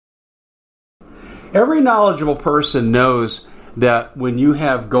Every knowledgeable person knows that when you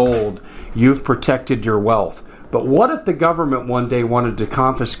have gold, you've protected your wealth. But what if the government one day wanted to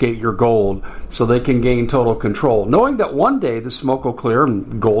confiscate your gold so they can gain total control, knowing that one day the smoke will clear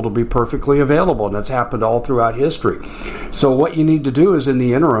and gold will be perfectly available, and that's happened all throughout history. So what you need to do is, in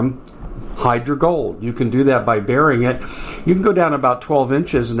the interim, hide your gold. You can do that by burying it. You can go down about 12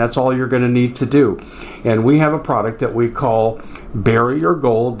 inches, and that's all you're going to need to do. And we have a product that we call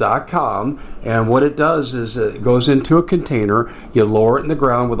buryyourgold.com, and what it does is it goes into a container. You lower it in the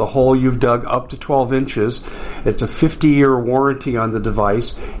ground with a hole you've dug up to 12 inches. It's a 50-year warranty on the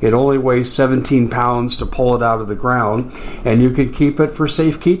device. It only weighs 17 pounds to pull it out of the ground, and you can keep it for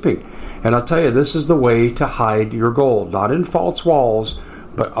safekeeping. And I'll tell you, this is the way to hide your gold, not in false walls,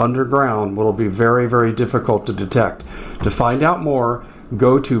 but underground. Will be very, very difficult to detect. To find out more,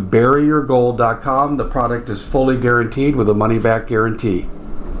 go to buryyourgold.com. The product is fully guaranteed with a money-back guarantee.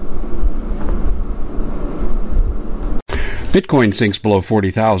 Bitcoin sinks below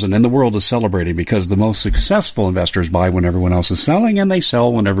 40,000, and the world is celebrating because the most successful investors buy when everyone else is selling, and they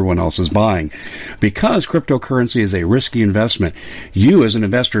sell when everyone else is buying. Because cryptocurrency is a risky investment, you as an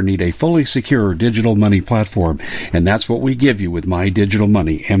investor need a fully secure digital money platform, and that's what we give you with My Digital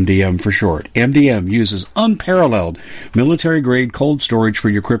Money, MDM for short. MDM uses unparalleled military-grade cold storage for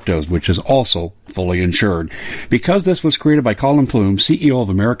your cryptos, which is also fully insured. Because this was created by Colin Plume, CEO of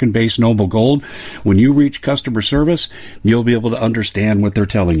American-based Noble Gold, when you reach customer service, you'll be able to understand what they're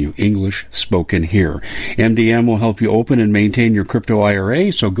telling you. English spoken here. MDM will help you open and maintain your crypto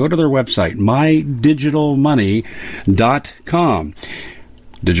IRA, so go to their website, mydigitalmoney.com.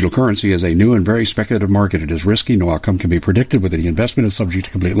 Digital currency is a new and very speculative market. It is risky. No outcome can be predicted. Whether the investment is subject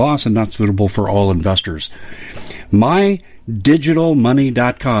to complete loss and not suitable for all investors.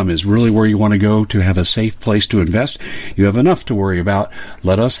 MyDigitalMoney.com is really where you want to go to have a safe place to invest. You have enough to worry about.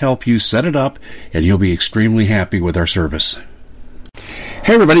 Let us help you set it up, and you'll be extremely happy with our service.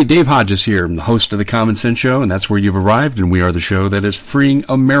 Hey everybody, Dave Hodges here. I'm the host of The Common Sense Show, and that's where you've arrived, and we are the show that is freeing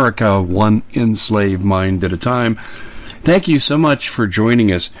America one enslaved mind at a time. Thank you so much for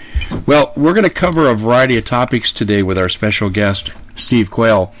joining us. Well, we're going to cover a variety of topics today with our special guest, Steve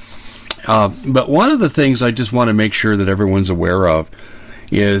Quayle. But one of the things I just want to make sure that everyone's aware of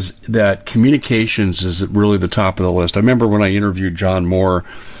is that communications is really the top of the list. I remember when I interviewed John Moore,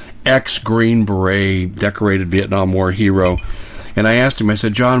 ex-Green Beret, decorated Vietnam War hero, and I asked him, I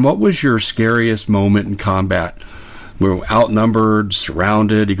said, John, what was your scariest moment in combat? We were outnumbered,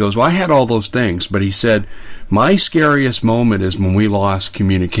 surrounded. He goes, well, I had all those things, but he said, my scariest moment is when we lost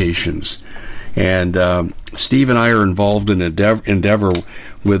communications. And Steve and I are involved in an endeavor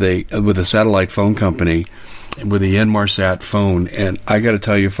with a satellite phone company, with the Inmarsat phone, and I got to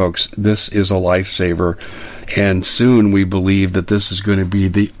tell you, folks, this is a lifesaver. And soon we believe that this is going to be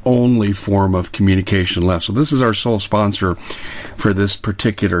the only form of communication left. So this is our sole sponsor for this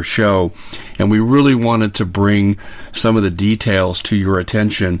particular show, and we really wanted to bring some of the details to your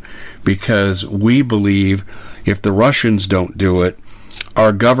attention because we believe if the Russians don't do it,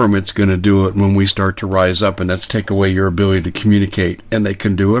 our government's going to do it when we start to rise up, and that's take away your ability to communicate. And they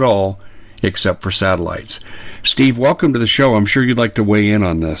can do it all except for satellites. Steve, welcome to the show. I'm sure you'd like to weigh in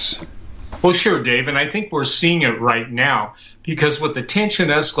on this. Well, sure, Dave, and I think we're seeing it right now because with the tension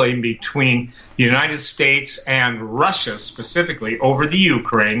escalating between the United States and Russia specifically over the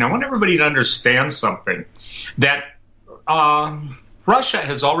Ukraine, I want everybody to understand something, that Russia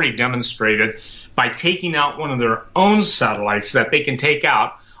has already demonstrated by taking out one of their own satellites that they can take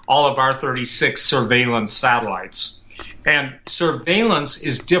out all of our 36 surveillance satellites. And surveillance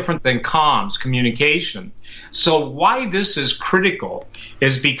is different than comms, communication. So why this is critical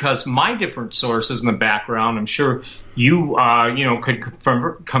is because my different sources in the background, I'm sure you could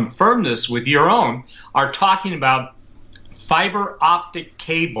confirm this with your own, are talking about fiber optic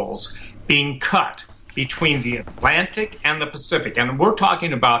cables being cut between the Atlantic and the Pacific. And we're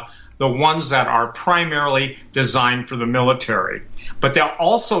talking about the ones that are primarily designed for the military. But they'll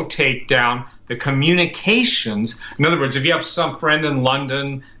also take down the communications. In other words, if you have some friend in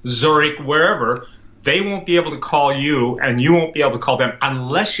London, Zurich, wherever, they won't be able to call you and you won't be able to call them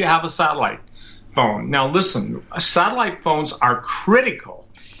unless you have a satellite phone. Now listen, satellite phones are critical,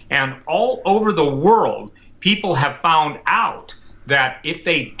 and all over the world, people have found out that if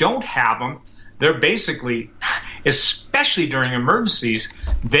they don't have them, they're basically, especially during emergencies,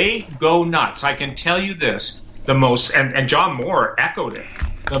 they go nuts. I can tell you this, the most, and John Moore echoed it,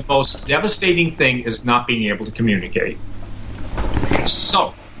 the most devastating thing is not being able to communicate.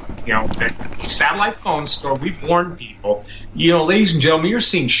 So, the satellite phone store, we warn people, ladies and gentlemen, you're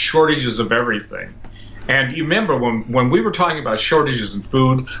seeing shortages of everything. And you remember when we were talking about shortages in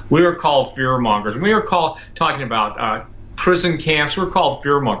food, we were called fearmongers. We were talking about prison camps. We were called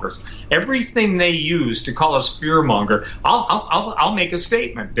fearmongers. Everything they used to call us fearmonger, I'll make a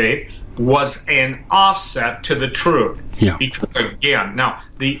statement, Dave, was an offset to the truth. Yeah. Because again, now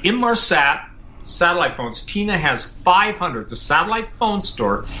the Inmarsat satellite phones, Tina has 500. The satellite phone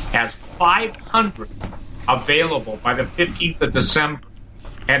store has 500 available by the 15th of December.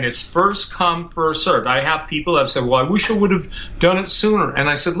 And it's first come, first served. I have people that have said, well, I wish I would have done it sooner. And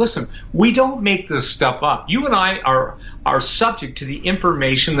I said, listen, we don't make this stuff up. You and I are subject to the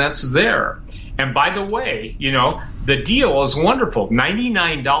information that's there. And by the way, the deal is wonderful.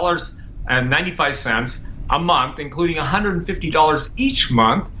 $99.95 a month, including $150 each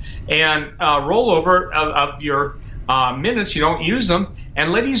month, and rollover of your minutes. You don't use them.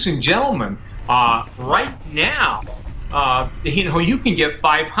 And ladies and gentlemen, right now, you can get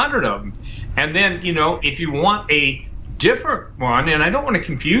 500 of them. And then, if you want a different one, and I don't want to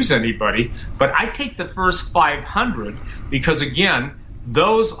confuse anybody, but I take the first 500 because, again,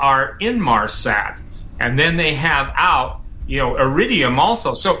 those are Inmarsat. And then they have out, Iridium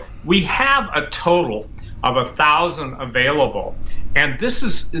also. So we have a total of 1,000 available. And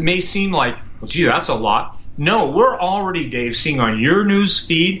it may seem like, well, gee, that's a lot. No, we're already, Dave, seeing on your news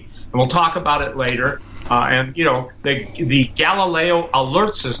feed, and we'll talk about it later, the Galileo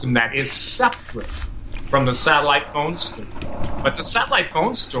alert system that is separate from the satellite phone store. But the satellite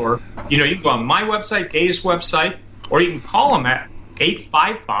phone store, you can go on my website, Dave's website, or you can call them at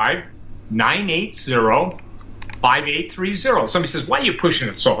 855-980-5830. Somebody says, why are you pushing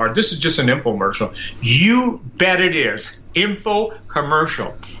it so hard? This is just an infomercial. You bet it is. Info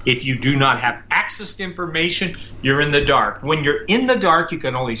commercial. If you do not have access to information, you're in the dark. When you're in the dark, you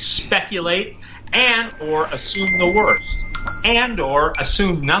can only speculate and or assume the worst and or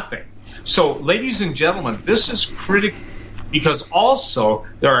assume nothing. So, ladies and gentlemen, this is critical because also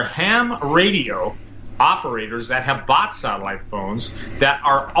there are ham radio operators that have bought satellite phones that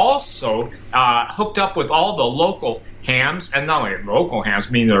are also hooked up with all the local hams, and not only local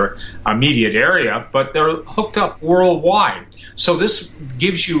hams, meaning their immediate area, but they're hooked up worldwide. So this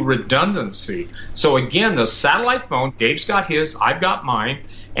gives you redundancy. So again, the satellite phone, Dave's got his, I've got mine,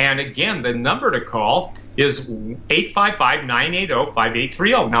 and again, the number to call is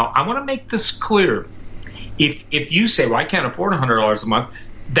 855-980-5830. Now, I want to make this clear. If you say, well, I can't afford $100 a month,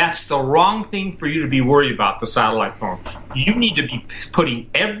 that's the wrong thing for you to be worried about, the satellite phone. You need to be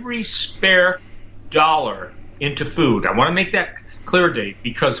putting every spare dollar into food. I want to make that clear, Dave,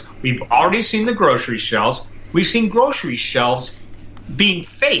 because we've already seen the grocery shelves. We've seen grocery shelves being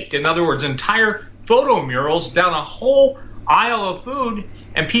faked. In other words, entire photo murals down a whole aisle of food,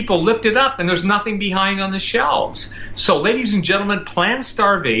 and people lift it up, and there's nothing behind on the shelves. So, ladies and gentlemen, planned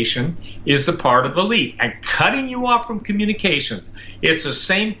starvation is a part of the lead, and cutting you off from communications. It's the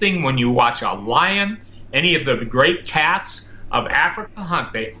same thing when you watch a lion, any of the great cats of Africa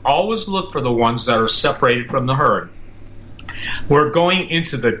hunt. They always look for the ones that are separated from the herd. We're going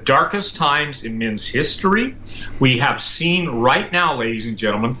into the darkest times in men's history. We have seen right now, ladies and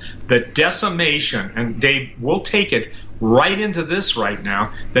gentlemen, the decimation, and Dave, we'll take it right into this right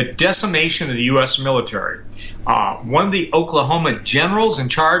now, the decimation of the U.S. military. One of the Oklahoma generals in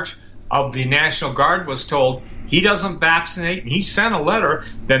charge of the National Guard was told he doesn't vaccinate, and he sent a letter,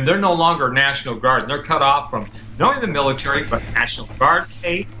 then they're no longer National Guard. They're cut off from not only the military, but National Guard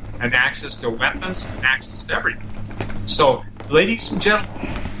pay and access to weapons and access to everything. So, ladies and gentlemen,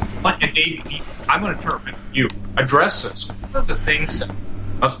 and Dave, I'm going to turn to you. Address this. What are the things that,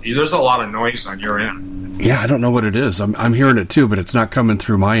 there's a lot of noise on your end. Yeah, I don't know what it is. I'm hearing it too, but it's not coming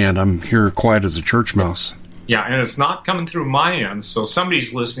through my end. I'm here quiet as a church mouse. Yeah, and it's not coming through my end, so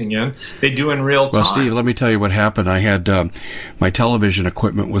somebody's listening in. They do in real time. Well, Steve, let me tell you what happened. I had my television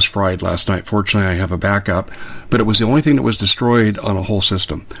equipment was fried last night. Fortunately, I have a backup, but it was the only thing that was destroyed on a whole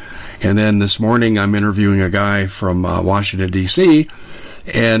system. And then this morning, I'm interviewing a guy from Washington, D.C.,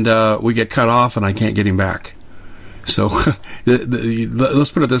 and we get cut off, and I can't get him back. So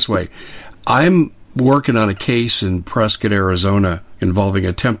let's put it this way. I'm working on a case in Prescott, Arizona, involving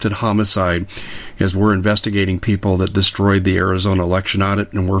attempted homicide, as we're investigating people that destroyed the Arizona election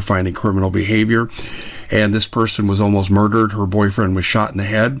audit, and we're finding criminal behavior. And this person was almost murdered. Her boyfriend was shot in the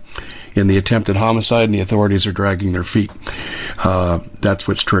head in the attempted homicide, and the authorities are dragging their feet. That's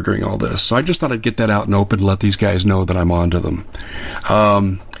what's triggering all this. So I just thought I'd get that out in open, let these guys know that I'm on to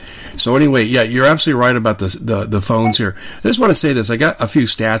them. So anyway, yeah, you're absolutely right about the phones here. I just want to say this. I got a few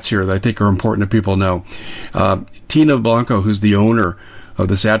stats here that I think are important that people know. Tina Blanco, who's the owner of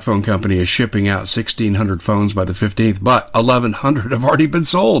the sat phone company is shipping out 1,600 phones by the 15th, but 1,100 have already been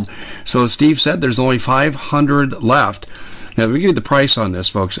sold. So as Steve said, there's only 500 left. Now, we give you the price on this,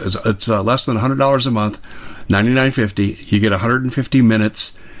 folks. It's less than $100 a month, $99.50. You get 150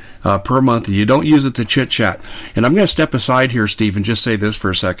 minutes per month. You don't use it to chit-chat. And I'm going to step aside here, Steve, and just say this for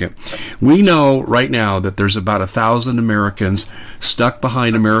a second. We know right now that there's about 1,000 Americans stuck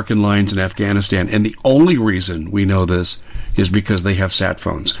behind American lines in Afghanistan, and the only reason we know this is because they have sat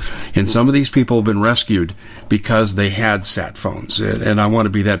phones. And some of these people have been rescued because they had sat phones. And I want to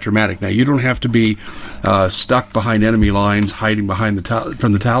be that dramatic. Now, you don't have to be stuck behind enemy lines, hiding behind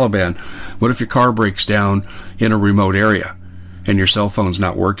from the Taliban. What if your car breaks down in a remote area and your cell phone's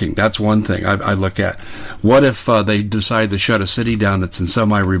not working? That's one thing I look at. What if they decide to shut a city down that's in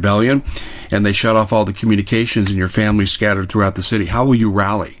semi-rebellion and they shut off all the communications and your family's scattered throughout the city? How will you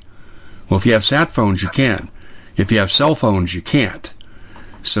rally? Well, if you have sat phones, you can. If you have cell phones, you can't.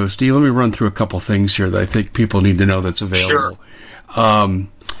 So, Steve, let me run through a couple things here that I think people need to know that's available. Sure.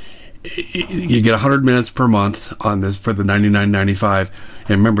 You get 100 minutes per month on this for the $99.95. And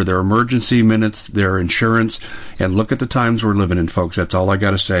remember, they're emergency minutes, they're insurance, and look at the times we're living in, folks. That's all I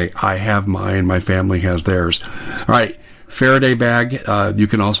got to say. I have mine. My family has theirs. All right. Faraday bag, you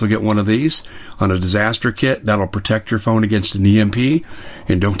can also get one of these on a disaster kit. That'll protect your phone against an EMP.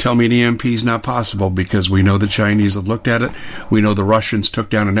 And don't tell me an EMP is not possible, because we know the Chinese have looked at it. We know the Russians took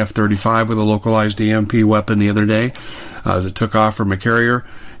down an F-35 with a localized EMP weapon the other day as it took off from a carrier.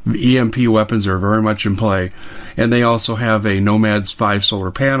 EMP weapons are very much in play. And they also have a Nomad's 5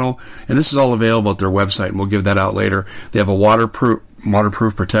 solar panel. And this is all available at their website, and we'll give that out later. They have a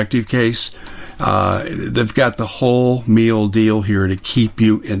waterproof protective case. They've got the whole meal deal here to keep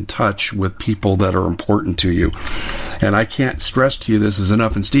you in touch with people that are important to you. And I can't stress to you this is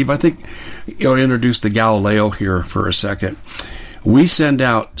enough. And Steve, I think you'll introduce the Galileo here for a second. We send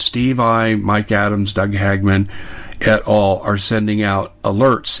out, Steve, Mike Adams, Doug Hagman, et al. Are sending out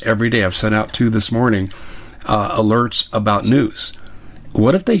alerts every day. I've sent out 2 this morning, alerts about news.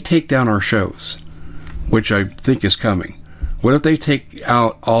 What if they take down our shows, which I think is coming? What if they take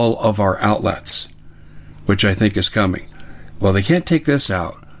out all of our outlets, which I think is coming? Well, they can't take this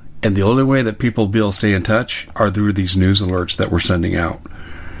out. And the only way that people will be able to stay in touch are through these news alerts that we're sending out.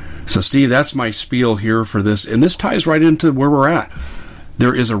 So, Steve, that's my spiel here for this. And this ties right into where we're at.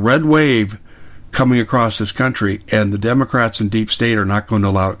 There is a red wave coming across this country, and the Democrats in deep state are not going to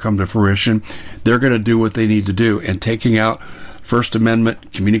allow it to come to fruition. They're going to do what they need to do. And taking out First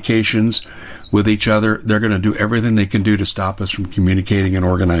Amendment communications with each other, they're going to do everything they can do to stop us from communicating and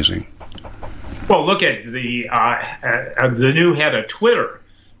organizing. Well, look at the new head of Twitter.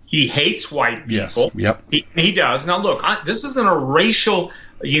 He hates white people. Yes. Yep. He does. Now, look, this isn't a racial,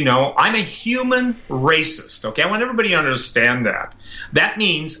 I'm a human racist, okay? I want everybody to understand that. That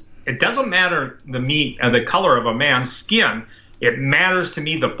means it doesn't matter the color of a man's skin. It matters to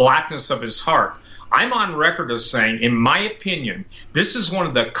me the blackness of his heart. I'm on record as saying, in my opinion, this is one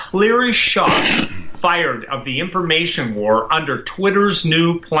of the clearest shots fired of the information war under Twitter's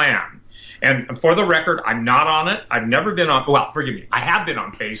new plan. And for the record, I'm not on it. I've never been on, forgive me, I have been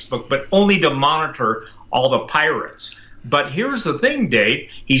on Facebook, but only to monitor all the pirates. But here's the thing, Dave.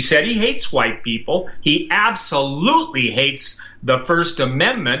 He said he hates white people. He absolutely hates the First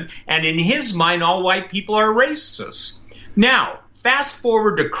Amendment. And in his mind, all white people are racists. Now, fast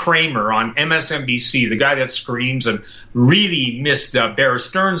forward to Kramer on MSNBC, the guy that screams and really missed Bear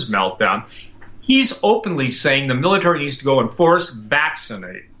Stearns' meltdown. He's openly saying the military needs to go and force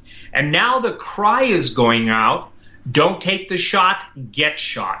vaccinate. And now the cry is going out, don't take the shot, get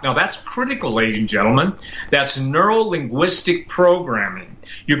shot. Now that's critical, ladies and gentlemen. That's neuro-linguistic programming.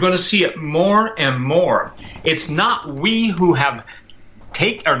 You're going to see it more and more. It's not we who have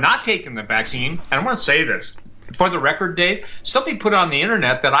not taken the vaccine. And I want to say this. For the record, Dave, somebody put on the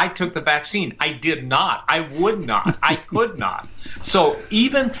internet that I took the vaccine. I did not. I would not. I could not. So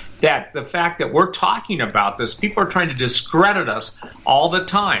even the fact that we're talking about this, people are trying to discredit us all the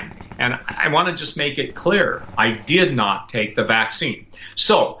time. And I want to just make it clear, I did not take the vaccine.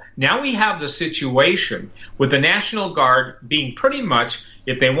 So now we have the situation with the National Guard being pretty much,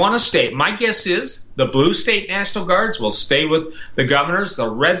 if they want to stay, my guess is the blue state National Guards will stay with the governors. The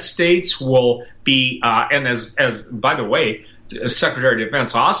red states will be, and as by the way, Secretary of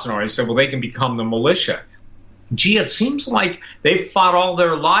Defense Austin already said, well, they can become the militia. Gee, it seems like they've fought all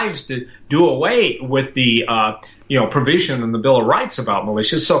their lives to do away with the provision in the Bill of Rights about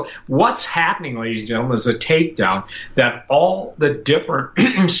militias. So what's happening, ladies and gentlemen, is a takedown that all the different,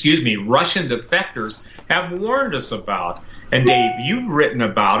 Russian defectors have warned us about. And Dave, you've written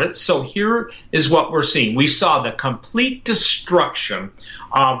about it. So here is what we're seeing. We saw the complete destruction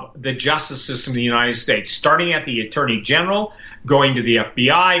of the justice system in the United States, starting at the Attorney General, going to the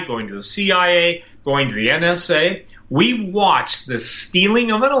FBI, going to the CIA, going to the NSA. We watched the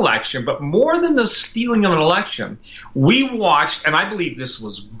stealing of an election, but more than the stealing of an election, we watched, and I believe this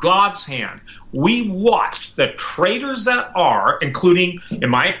was God's hand, we watched the traitors that are, including, in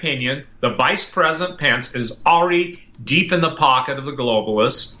my opinion, the Vice President Pence is already deep in the pocket of the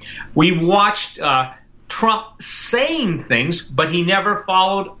globalists. We watched Trump saying things, but he never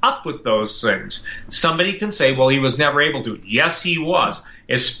followed up with those things. Somebody can say, well, he was never able to. Yes, he was,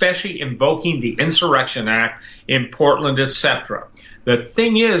 especially invoking the Insurrection Act in Portland, etc. The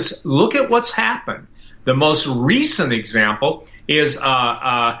thing is, look at what's happened. The most recent example is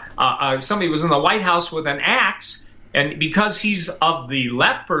somebody was in the White House with an axe, and because he's of the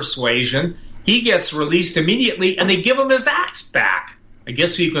left persuasion, he gets released immediately, and they give him his axe back. I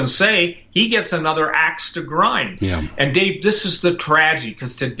guess you can say he gets another axe to grind. Yeah. And Dave, this is the tragedy,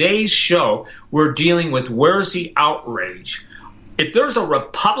 because today's show, we're dealing with where's the outrage. If there's a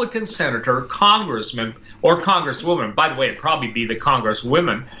Republican senator, congressman, or congresswoman, by the way, it'd probably be the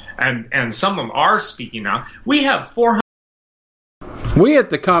congresswomen, and some of them are speaking now, we have 400. We at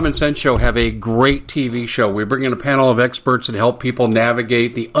the Common Sense Show have a great TV show. We bring in a panel of experts and help people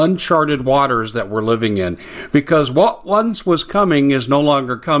navigate the uncharted waters that we're living in. Because what once was coming is no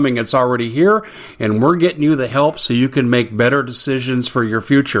longer coming. It's already here, and we're getting you the help so you can make better decisions for your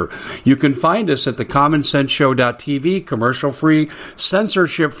future. You can find us at thecommonsenseshow.tv, commercial-free,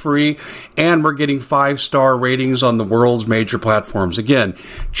 censorship-free, and we're getting 5-star ratings on the world's major platforms. Again,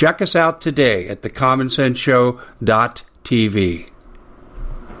 check us out today at thecommonsenseshow.tv.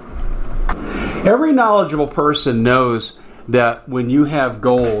 Every knowledgeable person knows that when you have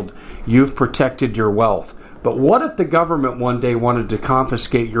gold, you've protected your wealth. But what if the government one day wanted to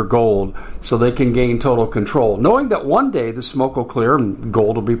confiscate your gold so they can gain total control, knowing that one day the smoke will clear and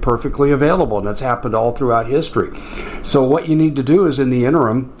gold will be perfectly available, and that's happened all throughout history. So what you need to do is, in the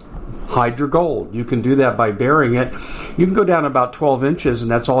interim, hide your gold. You can do that by burying it. You can go down about 12 inches, and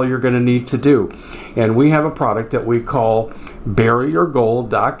that's all you're going to need to do. And we have a product that we call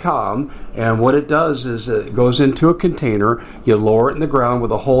buryyourgold.com, and what it does is it goes into a container. You lower it in the ground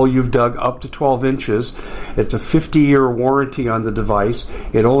with a hole you've dug up to 12 inches. It's a 50-year warranty on the device.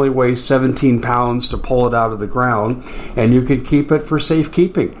 It only weighs 17 pounds to pull it out of the ground, and you can keep it for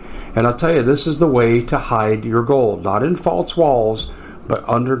safekeeping. And I'll tell you, this is the way to hide your gold, not in false walls, but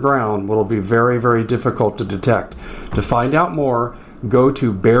underground. Will be very, very difficult to detect. To find out more, go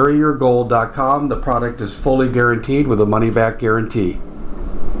to buryyourgold.com. The product is fully guaranteed with a money-back guarantee.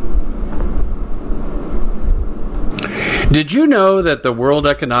 Did you know that the World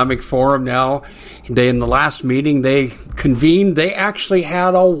Economic Forum now, in the last meeting they convened, they actually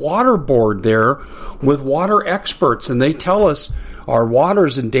had a water board there with water experts, and they tell us our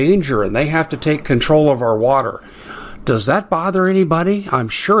water's in danger and they have to take control of our water. Does that bother anybody? I'm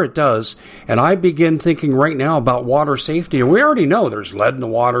sure it does. And I begin thinking right now about water safety. And we already know there's lead in the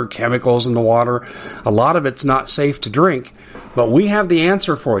water, chemicals in the water. A lot of it's not safe to drink. But we have the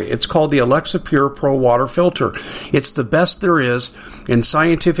answer for you. It's called the Alexa Pure Pro Water Filter. It's the best there is, and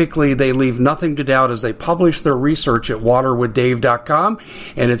scientifically they leave nothing to doubt as they publish their research at waterwithdave.com,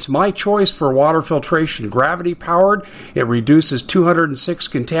 and it's my choice for water filtration. Gravity powered, it reduces 206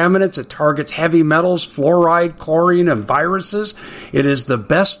 contaminants, it targets heavy metals, fluoride, chlorine, and viruses. It is the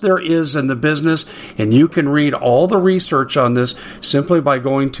best there is in the business, and you can read all the research on this simply by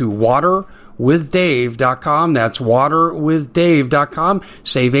going to waterwithdave.com. That's waterwithdave.com.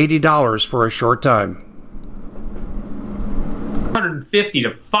 Save $80 for a short time. 150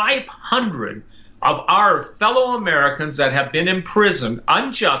 to 500 of our fellow Americans that have been imprisoned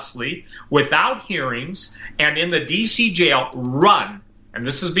unjustly, without hearings, and in the D.C. jail run, and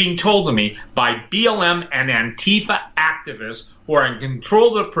this is being told to me, by BLM and Antifa activists who are in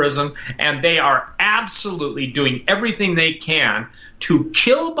control of the prison, and they are absolutely doing everything they can to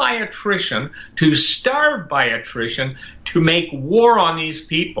kill by attrition, to starve by attrition, to make war on these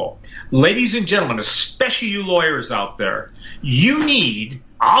people. Ladies and gentlemen, especially you lawyers out there, you need,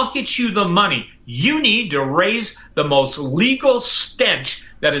 I'll get you the money, you need to raise the most legal stench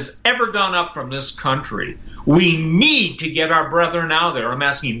that has ever gone up from this country. We need to get our brethren out there. I'm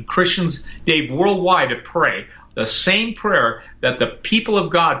asking Christians, Dave, worldwide to pray the same prayer that the people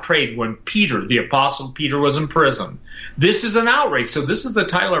of God prayed when Peter, the Apostle Peter, was in prison. This is an outrage. So this is the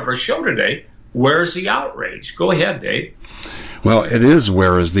title of our show today. Where's the outrage? Go ahead, Dave. Well, it is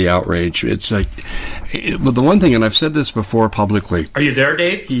where is the outrage. It's like, well, the one thing, and I've said this before publicly. Are you there,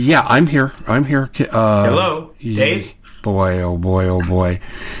 Dave? Yeah, I'm here. I'm here. Hello, Dave? boy, oh boy, oh boy.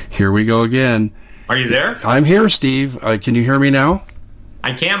 Here we go again. Are you there? I'm here, Steve. Can you hear me now?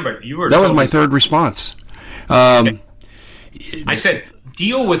 I can, but you were... That was my third response. Okay. I said,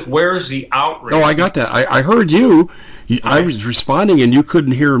 deal with where's the outrage. Oh, I got that. I heard you. I was responding, and you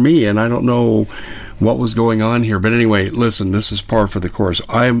couldn't hear me, and I don't know what was going on here. But anyway, listen, this is par for the course.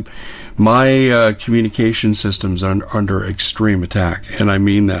 My communication system's under extreme attack, and I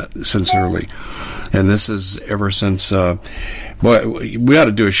mean that sincerely. And this is ever since... Boy, we ought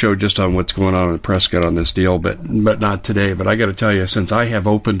to do a show just on what's going on with Prescott on this deal, but not today. But I got to tell you, since I have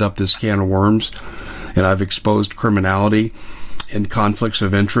opened up this can of worms, and I've exposed criminality and conflicts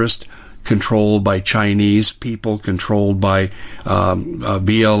of interest controlled by Chinese people, controlled by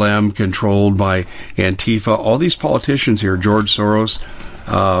BLM, controlled by Antifa, all these politicians here, George Soros,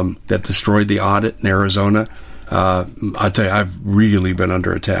 that destroyed the audit in Arizona. I tell you, I've really been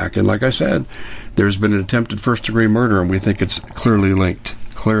under attack. And like I said, there's been an attempted first-degree murder, and we think it's clearly linked.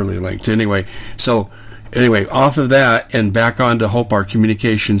 Anyway, off of that and back on to hope our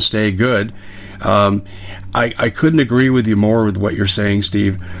communications stay good. I couldn't agree with you more with what you're saying,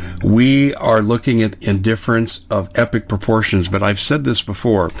 Steve. We are looking at indifference of epic proportions, but I've said this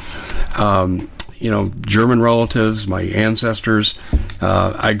before. German relatives, my ancestors,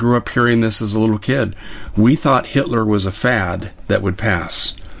 I grew up hearing this as a little kid. We thought Hitler was a fad that would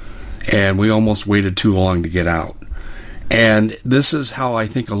pass, and we almost waited too long to get out. And this is how I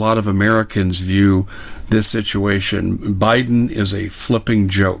think a lot of Americans view this situation. Biden is a flipping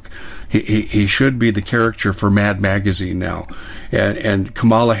joke. He should be the caricature for Mad Magazine now. And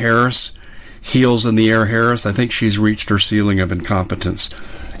Kamala Harris, heels in the air Harris, I think she's reached her ceiling of incompetence.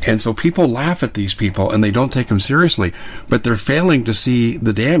 And so people laugh at these people and they don't take them seriously, but they're failing to see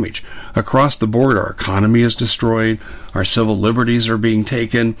the damage. Across the board, our economy is destroyed, our civil liberties are being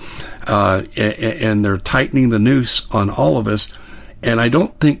taken, and they're tightening the noose on all of us. And I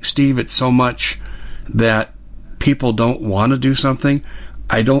don't think, Steve, it's so much that people don't want to do something.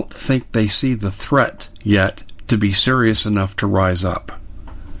 I don't think they see the threat yet to be serious enough to rise up.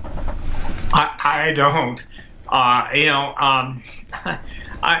 I don't.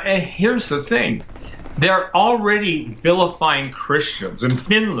 Here's the thing. They're already vilifying Christians. In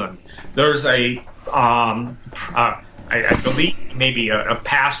Finland, there's I believe maybe a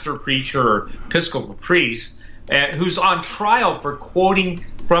pastor, preacher, or Episcopal priest who's on trial for quoting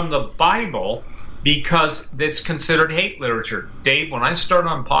from the Bible because it's considered hate literature. Dave, when I started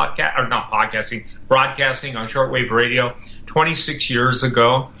on broadcasting on shortwave radio 26 years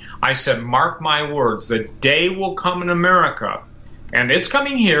ago, I said, mark my words, the day will come in America, and it's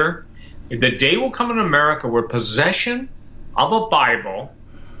coming here, the day will come in America where possession of a Bible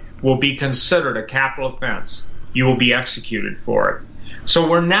will be considered a capital offense. You will be executed for it. So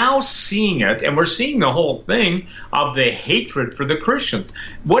we're now seeing it, and we're seeing the whole thing of the hatred for the Christians.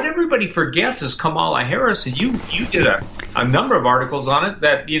 What everybody forgets is Kamala Harris, and you did a number of articles on it,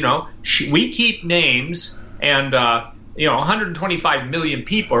 that, we keep names, and 125 million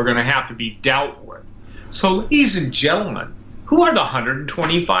people are going to have to be dealt with. So, ladies and gentlemen, who are the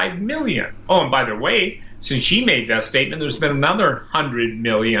 125 million? Oh, and by the way, since she made that statement, there's been another 100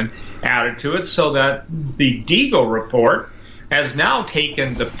 million added to it, so that the Deagle report has now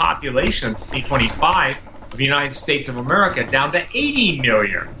taken the population in 2025 of the United States of America down to 80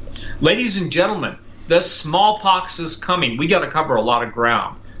 million. Ladies and gentlemen, the smallpox is coming. We got to cover a lot of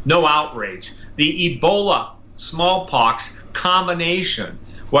ground. No outrage. The Ebola smallpox combination,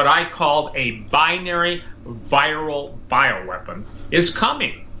 what I called a binary viral bioweapon, is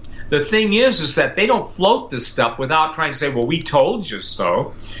coming. The thing is that they don't float this stuff without trying to say, well, we told you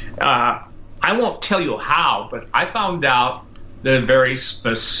so. I won't tell you how, but I found out the very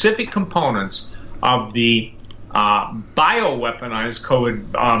specific components of the bioweaponized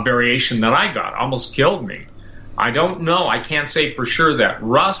COVID variation that I got. Almost killed me. I don't know. I can't say for sure that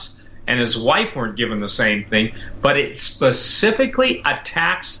Russ and his wife weren't given the same thing, but it specifically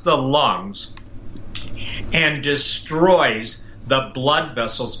attacks the lungs and destroys the blood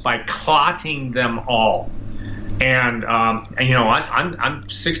vessels by clotting them all. And you know what? I'm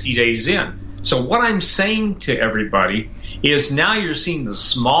 60 days in. So what I'm saying to everybody is now you're seeing the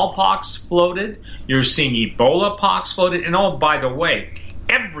smallpox floated, you're seeing Ebola pox floated, and oh, by the way,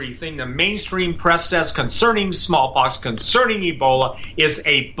 everything the mainstream press says concerning smallpox, concerning Ebola, is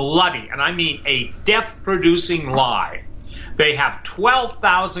a bloody, and I mean a death-producing lie. They have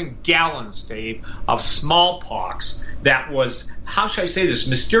 12,000 gallons, Dave, of smallpox that was, how should I say this,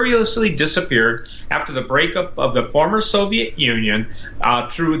 mysteriously disappeared after the breakup of the former Soviet Union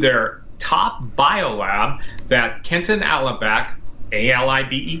through their top biolab that Kenton Alibek,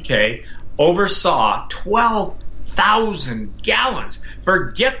 A-L-I-B-E-K, oversaw 12,000 100,000 gallons.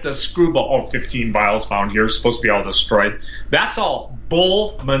 Forget the screwball, 15 vials found here, supposed to be all destroyed. That's all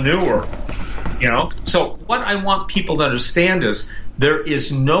bull manure, So what I want people to understand is there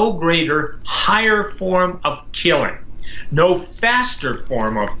is no greater, higher form of killing, no faster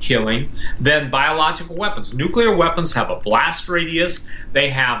form of killing than biological weapons. Nuclear weapons have a blast radius. They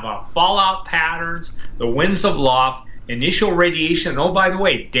have fallout patterns, the winds of loft, initial radiation. Oh, by the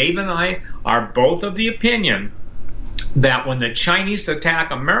way, Dave and I are both of the opinion that when the Chinese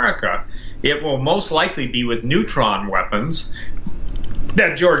attack America, it will most likely be with neutron weapons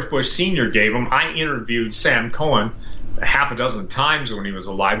that George Bush Sr. gave them. I interviewed Sam Cohen half a dozen times when he was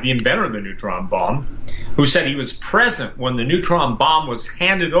alive, the inventor of the neutron bomb, who said he was present when the neutron bomb was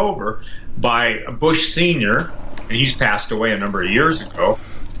handed over by Bush Sr., and he's passed away a number of years ago.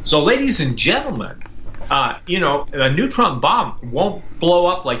 So, ladies and gentlemen, a neutron bomb won't blow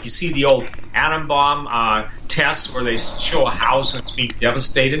up like you see the old atom bomb tests where they show a house and it's being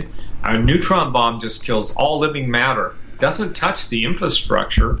devastated. A neutron bomb just kills all living matter, doesn't touch the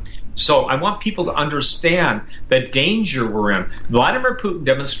infrastructure. So I want people to understand the danger we're in. Vladimir Putin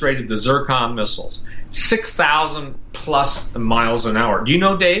demonstrated the Zircon missiles, 6,000 plus miles an hour. Do you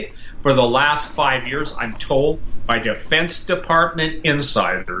know, Dave, for the last 5 years, I'm told by Defense Department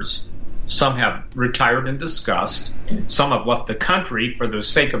insiders, some have retired in disgust, some have left the country for the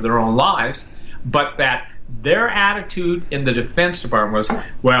sake of their own lives, but that their attitude in the Defense Department was,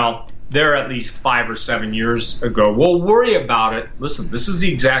 well, there at least 5 or 7 years ago, we'll worry about it. Listen, this is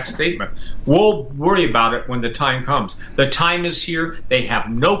the exact statement. We'll worry about it when the time comes. The time is here. They have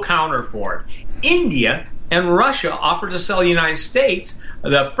no counter for it. India and Russia offered to sell the United States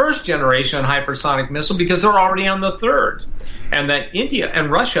the first generation hypersonic missile because they're already on the third. And that India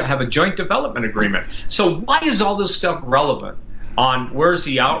and Russia have a joint development agreement. So why is all this stuff relevant on where's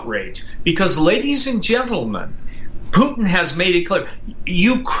the outrage? Because, ladies and gentlemen, Putin has made it clear.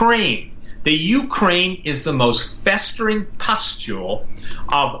 The Ukraine is the most festering pustule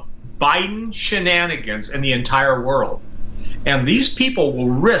of Biden shenanigans in the entire world. And these people will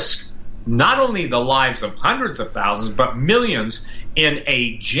risk not only the lives of hundreds of thousands, but millions in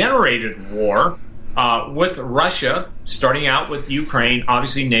a generated war with Russia, starting out with Ukraine,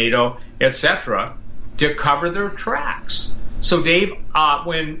 obviously NATO, etc., to cover their tracks. So, Dave,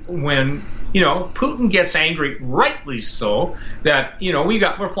 when Putin gets angry, rightly so, that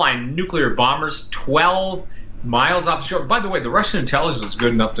we're flying nuclear bombers 12 miles offshore. By the way, the Russian intelligence is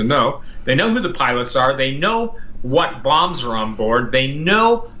good enough to know. They know who the pilots are. They know what bombs are on board. They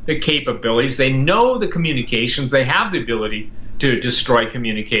know the capabilities. They know the communications. They have the ability to destroy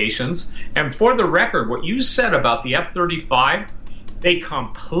communications. And for the record, what you said about the F-35, they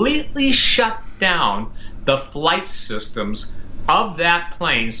completely shut down the flight systems of that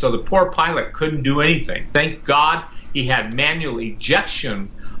plane, so the poor pilot couldn't do anything. Thank God he had manual ejection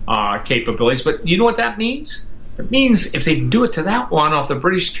capabilities. But you know what that means? It means if they do it to that one off the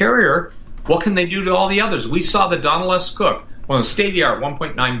British carrier, what can they do to all the others? We saw the Donald S. Cook, one of the state-of-the-art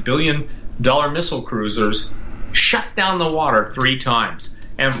 $1.9 billion missile cruisers, shut down the water 3 times.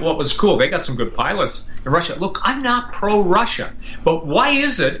 And what was cool, they got some good pilots in Russia. Look, I'm not pro-Russia, but why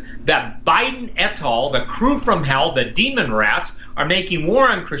is it that Biden et al., the crew from hell, the demon rats, are making war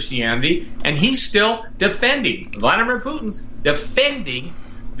on Christianity, and he's still defending, Vladimir Putin's defending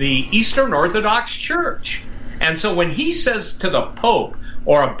the Eastern Orthodox Church? And so when he says to the Pope,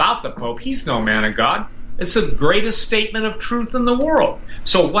 or about the Pope, he's no man of God. It's the greatest statement of truth in the world.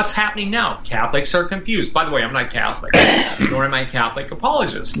 So what's happening now? Catholics are confused. By the way, I'm not Catholic, nor am I a Catholic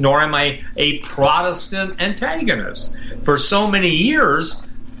apologist, nor am I a Protestant antagonist. For so many years,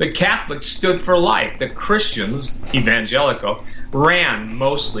 the Catholics stood for life. The Christians, evangelical, ran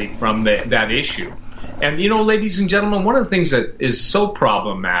mostly from that issue. And, ladies and gentlemen, one of the things that is so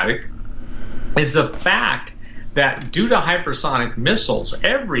problematic is the fact that due to hypersonic missiles,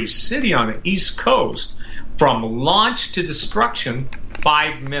 every city on the East Coast, from launch to destruction,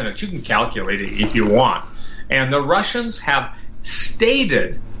 5 minutes. You can calculate it if you want. And the Russians have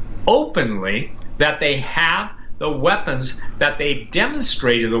stated openly that they have the weapons that they've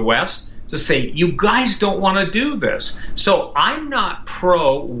demonstrated to the West to say, you guys don't want to do this. So I'm not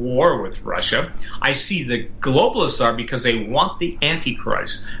pro-war with Russia. I see the globalists are because they want the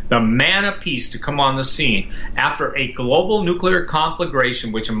Antichrist, the man of peace, to come on the scene after a global nuclear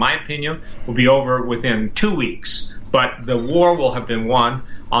conflagration, which in my opinion will be over within 2 weeks. But the war will have been won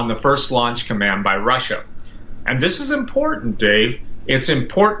on the first launch command by Russia. And this is important, Dave. It's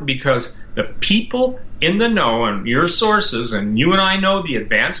important because the people in the know and your sources, and you and I know the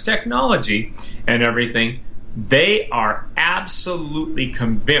advanced technology and everything, they are absolutely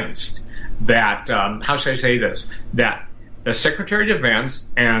convinced that, how should I say this, that the Secretary of Defense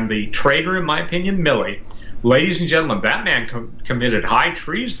and the traitor, in my opinion, Milley, ladies and gentlemen, that man committed high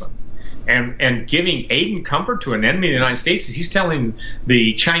treason. And giving aid and comfort to an enemy of the United States, he's telling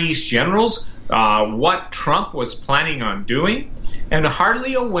the Chinese generals what Trump was planning on doing, and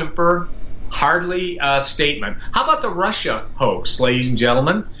hardly a whimper, hardly a statement. How about the Russia hoax, ladies and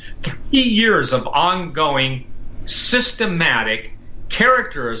gentlemen? 3 years of ongoing, systematic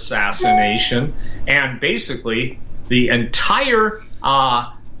character assassination, and basically the entire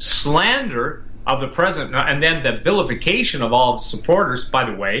slander of the president, and then the vilification of all the supporters, by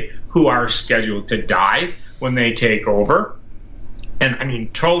the way, who are scheduled to die when they take over. And I mean,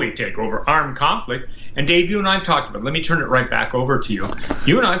 totally take over, armed conflict. And Dave, you and I have talked about, let me turn it right back over to you.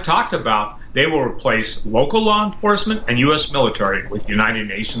 You and I have talked about they will replace local law enforcement and U.S. military with United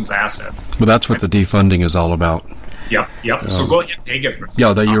Nations assets. Well, that's what the defunding is all about. Yep. So go ahead and take it.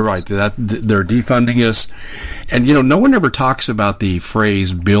 You're right. They're defunding us. And, no one ever talks about the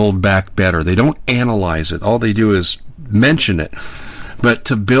phrase build back better. They don't analyze it. All they do is mention it. But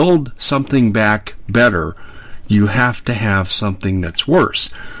to build something back better, you have to have something that's worse.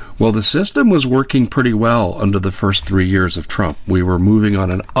 Well, the system was working pretty well under the first 3 years of Trump. We were moving on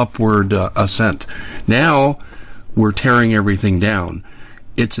an upward ascent. Now we're tearing everything down.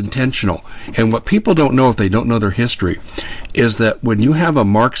 It's intentional. And what people don't know, if they don't know their history, is that when you have a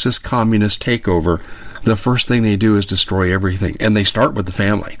Marxist communist takeover, the first thing they do is destroy everything. And they start with the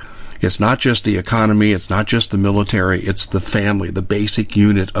family. It's not just the economy, it's not just the military, it's the family, the basic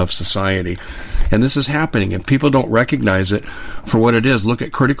unit of society. And this is happening, and people don't recognize it for what it is. Look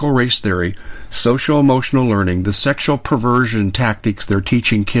at critical race theory, social-emotional learning, the sexual perversion tactics they're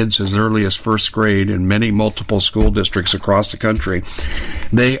teaching kids as early as first grade in many multiple school districts across the country.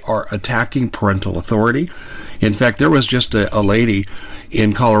 They are attacking parental authority. In fact, there was just a lady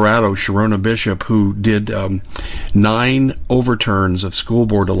in Colorado, Sharona Bishop, who did 9 overturns of school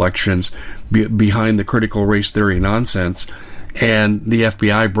board elections behind the critical race theory nonsense, and the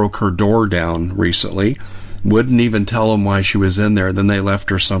FBI broke her door down recently. Wouldn't even tell them why she was in there. Then they left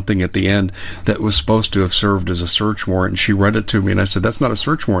her something at the end that was supposed to have served as a search warrant, and she read it to me, and I said, that's not a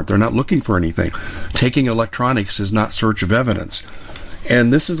search warrant. They're not looking for anything. Taking electronics is not search of evidence.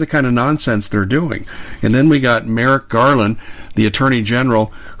 And this is the kind of nonsense they're doing. And then we got Merrick Garland, the Attorney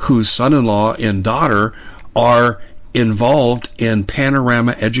General, whose son-in-law and daughter are involved in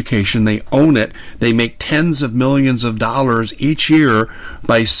Panorama Education. They own it. They make tens of millions of dollars each year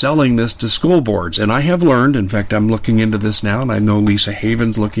by selling this to school boards. And I have learned, in fact, I'm looking into this now, and I know Lisa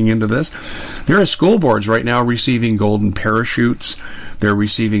Haven's looking into this. There are school boards right now receiving golden parachutes. They're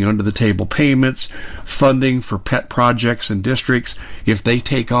receiving under-the-table payments, funding for pet projects in districts if they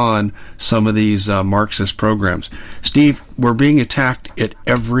take on some of these Marxist programs. Steve, we're being attacked at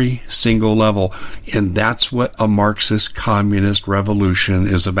every single level, and that's what a Marxist communist revolution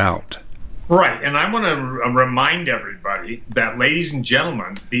is about. Right, and I want to remind everybody that, ladies and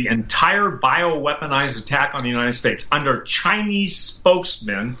gentlemen, the entire bioweaponized attack on the United States under Chinese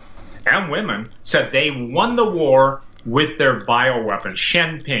spokesmen and women said they won the war with their bioweapons,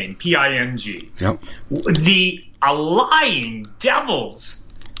 Shenping, P-I-N-G. Yep. The lying devils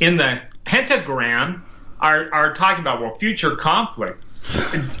in the pentagram are talking about, well, future conflict.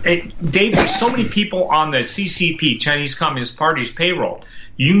 Dave, there's so many people on the CCP, Chinese Communist Party's payroll.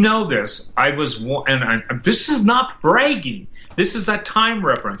 You know this. This is not bragging. This is that time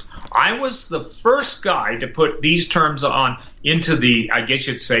reference. I was the first guy to put these terms into the, I guess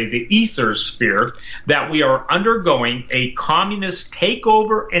you'd say, the ether sphere, that we are undergoing a communist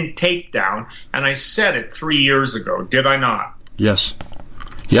takeover and takedown. And I said it 3 years ago, did I not? Yes.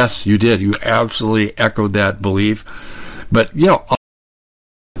 Yes, you did. You absolutely echoed that belief. But,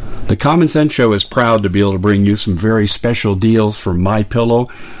 the Common Sense Show is proud to be able to bring you some very special deals from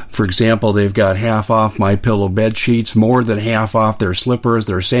MyPillow. For example, they've got half off MyPillow bed sheets, more than half off their slippers,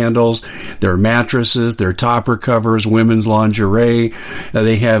 their sandals, their mattresses, their topper covers, women's lingerie.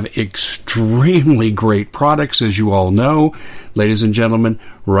 They have extremely great products, as you all know. Ladies and gentlemen,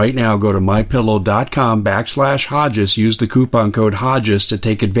 right now go to mypillow.com/Hodges. Use the coupon code Hodges to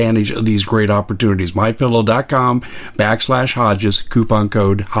take advantage of these great opportunities. mypillow.com/Hodges, coupon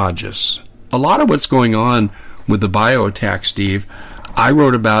code Hodges. A lot of what's going on with the bio attack, Steve, I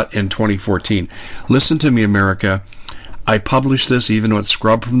wrote about in 2014. Listen to me, America. I published this even though it's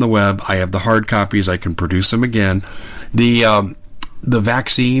scrubbed from the web. I have the hard copies. I can produce them again. The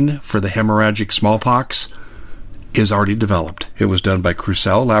vaccine for the hemorrhagic smallpox, is already developed. It was done by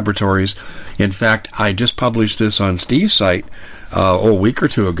Crucell Laboratories. In fact, I just published this on Steve's site a week or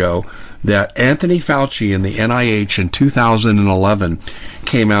two ago, that Anthony Fauci and the NIH in 2011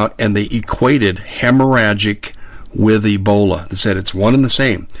 came out and they equated hemorrhagic with Ebola. They said it's one and the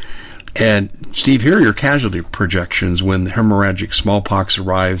same. And Steve, here are your casualty projections when hemorrhagic smallpox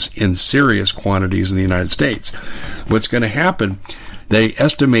arrives in serious quantities in the United States. What's going to happen, they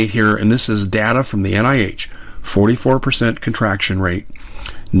estimate here, and this is data from the NIH, 44% contraction rate,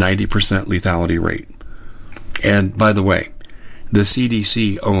 90% lethality rate. And by the way, the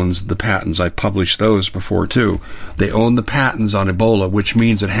CDC owns the patents. I published those before, too. They own the patents on Ebola, which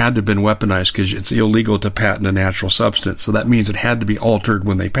means it had to have been weaponized because it's illegal to patent a natural substance. So that means it had to be altered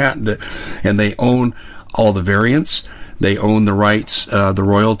when they patent it. And they own all the variants. They own the rights, the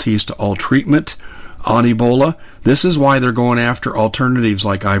royalties to all treatment on Ebola. This is why they're going after alternatives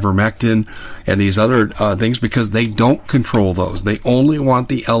like ivermectin and these other things, because they don't control those. They only want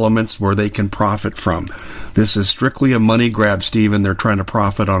the elements where they can profit from. This is strictly a money grab, Steve, and they're trying to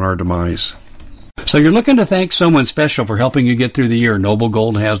profit on our demise. So you're looking to thank someone special for helping you get through the year. Noble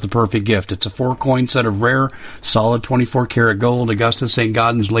Gold has the perfect gift. It's a 4-coin set of rare, solid 24-karat gold Augustus St.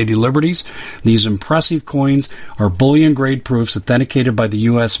 Gaudens Lady Liberties. These impressive coins are bullion-grade proofs authenticated by the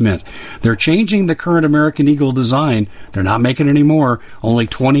U.S. Mint. They're changing the current American Eagle design. They're not making any more. Only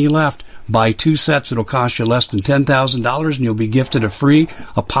 20 left. Buy 2 sets. It'll cost you less than $10,000, and you'll be gifted a free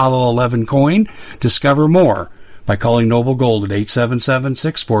Apollo 11 coin. Discover more by calling Noble Gold at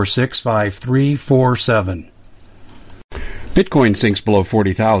 877-646-5347. Bitcoin sinks below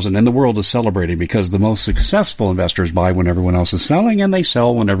 40,000 and the world is celebrating because the most successful investors buy when everyone else is selling and they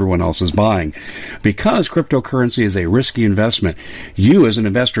sell when everyone else is buying. Because cryptocurrency is a risky investment, you as an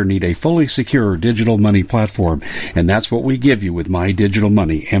investor need a fully secure digital money platform, and that's what we give you with My Digital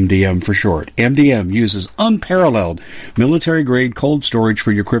Money, MDM for short. MDM uses unparalleled military-grade cold storage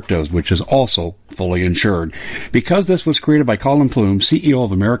for your cryptos, which is also fully insured. Because this was created by Colin Plume, CEO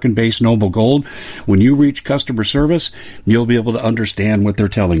of American-based Noble Gold, when you reach customer service, you'll be able to understand what they're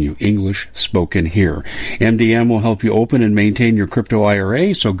telling you. English spoken here. MDM will help you open and maintain your crypto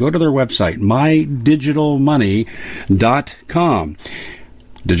IRA, so go to their website, mydigitalmoney.com.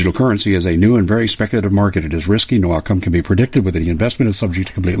 Digital currency is a new and very speculative market. It is risky. No outcome can be predicted. With any investment is subject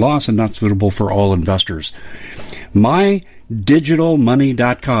to complete loss and not suitable for all investors.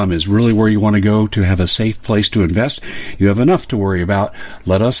 MyDigitalMoney.com is really where you want to go to have a safe place to invest. You have enough to worry about.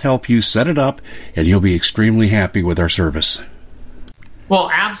 Let us help you set it up, and you'll be extremely happy with our service.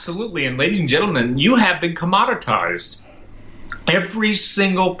 Well, absolutely. And ladies and gentlemen, you have been commoditized. Every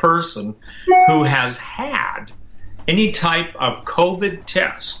single person who has had any type of COVID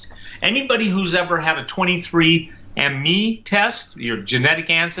test, anybody who's ever had a 23andMe test, your genetic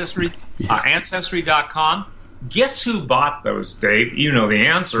ancestry, Ancestry.com, guess who bought those, Dave? You know the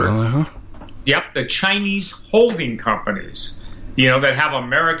answer. Yep, the Chinese holding companies, that have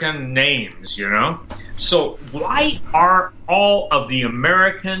American names, So why are all of the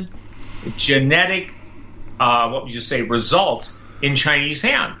American genetic, results in Chinese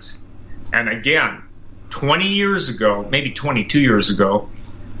hands? And again, 20 years ago, maybe 22 years ago,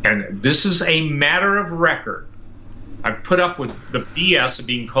 and this is a matter of record, I've put up with the BS of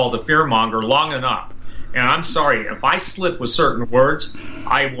being called a fearmonger long enough. And I'm sorry, if I slip with certain words,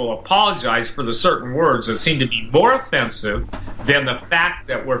 I will apologize for the certain words that seem to be more offensive than the fact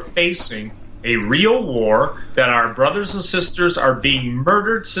that we're facing a real war, that our brothers and sisters are being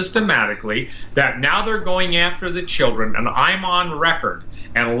murdered systematically, that now they're going after the children, and I'm on record.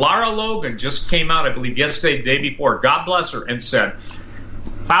 And Lara Logan just came out, I believe yesterday, the day before, God bless her, and said,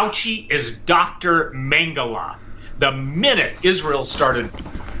 Fauci is Dr. Mengele. The minute Israel started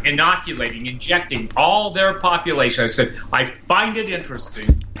injecting all their population, I said, I find it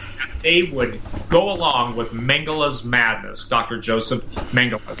interesting that they would go along with Mengele's madness, Dr. Joseph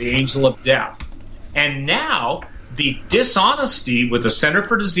Mengele, the angel of death. And now the dishonesty with the Center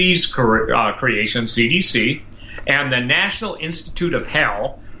for Disease Creation, CDC, and the National Institute of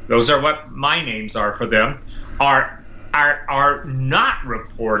Health, those are what my names are for them, are not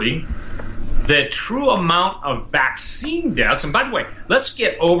reporting the true amount of vaccine deaths. And by the way, let's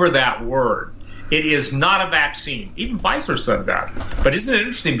get over that word. It is not a vaccine. Even Pfizer said that. But isn't it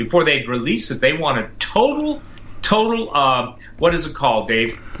interesting, before they released it, they wanted total, what is it called,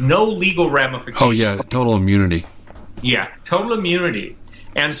 Dave? No legal ramifications. Oh, yeah, total immunity. Yeah, total immunity.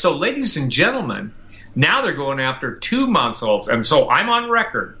 And so, ladies and gentlemen, now they're going after 2-month-olds. And so I'm on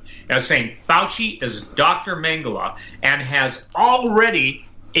record as saying Fauci is Dr. Mengele and has already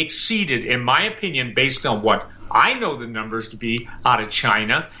exceeded, in my opinion, based on what I know the numbers to be out of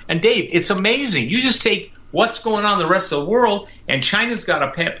China. And Dave, it's amazing. You just take what's going on in the rest of the world, and China's got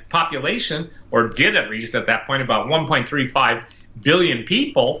a population, or did at least at that point, about 1.35 billion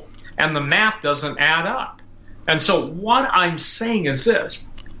people, and the math doesn't add up. And so what I'm saying is this.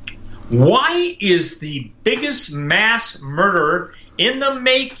 Why is the biggest mass murderer in the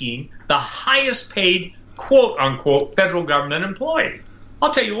making the highest paid, quote-unquote, federal government employee?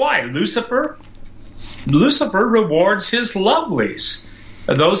 I'll tell you why. Lucifer rewards his lovelies,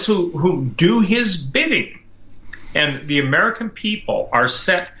 those who do his bidding. And the American people are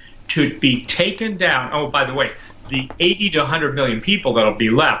set to be taken down. Oh, by the way, the 80 to 100 million people that will be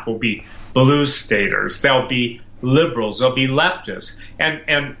left will be blue staters. They'll be liberals. They'll be leftists.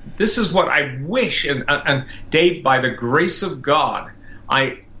 And this is what I wish, and Dave, by the grace of God,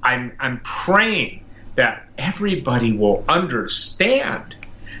 I'm praying that everybody will understand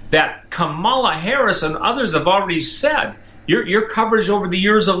that Kamala Harris and others have already said, your coverage over the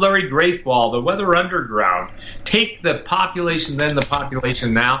years of Larry Graithwall, the Weather Underground, take the population then, the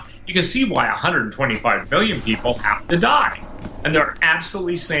population now, you can see why 125 million people have to die. And they're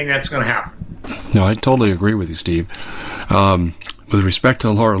absolutely saying that's going to happen. No, I totally agree with you, Steve. With respect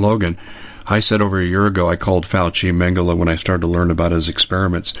to Laura Logan, I said over a year ago I called Fauci Mengele when I started to learn about his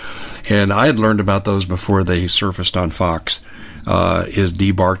experiments. And I had learned about those before they surfaced on Fox. His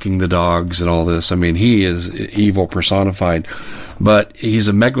debarking the dogs and all this. I mean, he is evil personified. But he's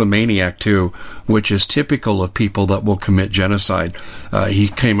a megalomaniac, too, which is typical of people that will commit genocide. He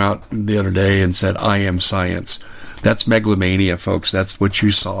came out the other day and said, I am science. That's megalomania, folks. That's what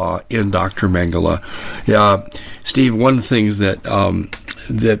you saw in Dr. Mengele. Steve, one of the things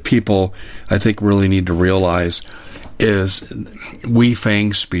that people, I think, really need to realize is Wei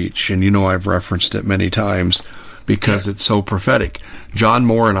Fang's speech, and you know I've referenced it many times because it's so prophetic. John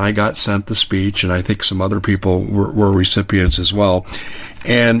Moore and I got sent the speech, and I think some other people were recipients as well.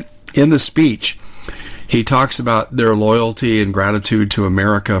 And in the speech, he talks about their loyalty and gratitude to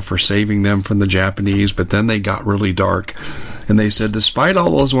America for saving them from the Japanese, but then they got really dark. And they said, despite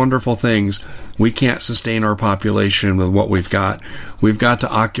all those wonderful things, we can't sustain our population with what we've got. We've got to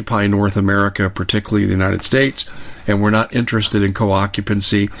occupy North America, particularly the United States, and we're not interested in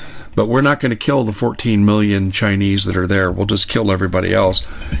co-occupancy. But we're not going to kill the 14 million Chinese that are there. We'll just kill everybody else.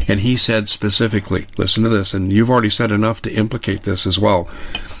 And he said specifically, listen to this, and you've already said enough to implicate this as well.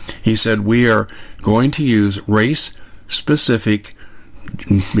 He said, we are going to use race-specific,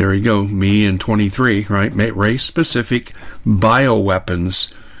 there you go, me and 23, right? Race-specific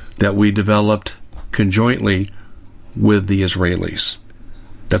bioweapons that we developed conjointly with the Israelis.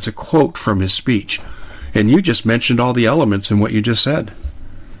 That's a quote from his speech. And you just mentioned all the elements in what you just said.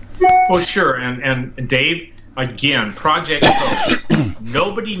 Well, sure. And Dave, again, Project Coast.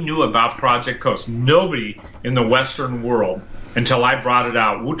 Nobody knew about Project Coast. Nobody in the Western world until I brought it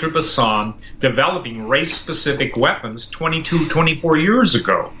out. Wouter Bassan developing race-specific weapons 22, 24 years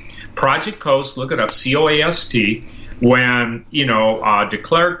ago. Project Coast, look it up, C-O-A-S-T, when,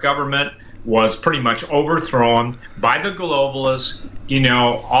 declared government was pretty much overthrown by the globalists,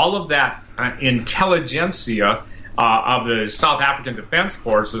 all of that intelligentsia of the South African Defense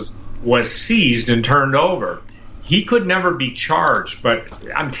Forces was seized and turned over. He could never be charged, but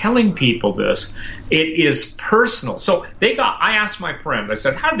I'm telling people this. It is personal. So I asked my friend, I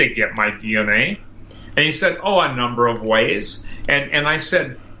said, how did they get my DNA? And he said, a number of ways. And I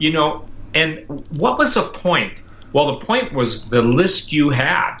said, and what was the point? Well, the point was the list you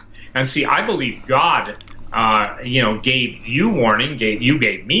had. And see, I believe God, gave you warning, you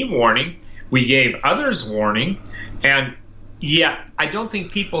gave me warning, we gave others warning, and yet I don't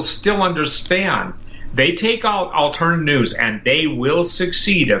think people still understand. They take out alternative news, and they will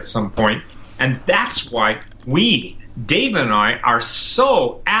succeed at some point. And that's why Dave and I, are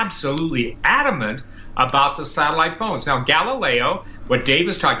so absolutely adamant about the satellite phones. Now, Galileo, what Dave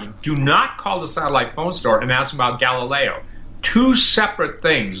is talking, do not call the satellite phone store and ask about Galileo. Two separate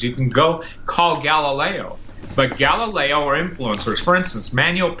things. You can go call Galileo. But Galileo or influencers, for instance,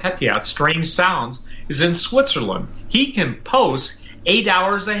 Manuel Petiat, Strange Sounds, is in Switzerland. He can post 8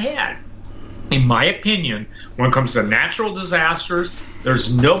 hours ahead. In my opinion, when it comes to natural disasters,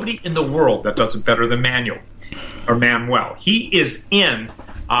 there's nobody in the world that does it better than Manuel. He is in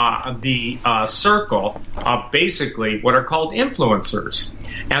the circle of basically what are called influencers.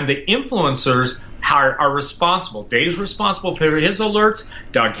 And the influencers are responsible. Dave's responsible for his alerts,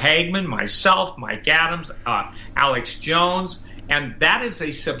 Doug Hagman, myself, Mike Adams, Alex Jones, and that is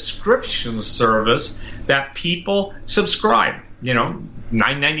a subscription service that people subscribe,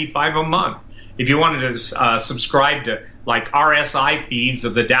 $9.95 a month. If you wanted to subscribe to like RSI feeds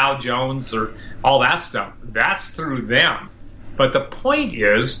of the Dow Jones or all that stuff, that's through them. But the point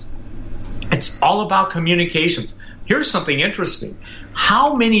is, It's all about communications. Here's something interesting.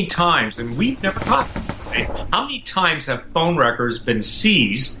 How many times, and we've never talked about this, how many times have phone records been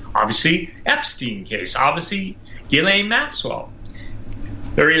seized? Obviously, Epstein case. Obviously, Ghislaine Maxwell.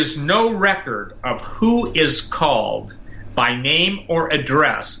 There is no record of who is called by name or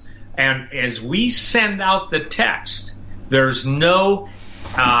address. And as we send out the text, there's no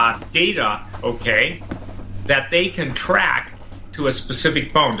data, okay, that they can track to a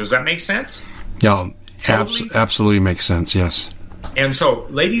specific phone. Does that make sense? Yeah, absolutely makes sense, yes. And so,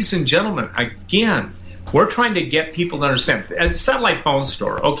 ladies and gentlemen, again, we're trying to get people to understand. As a satellite phone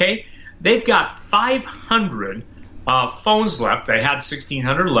store, okay, they've got 500 phones left. They had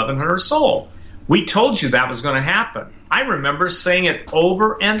 1,600, 1,100 sold. We told you that was going to happen. I remember saying it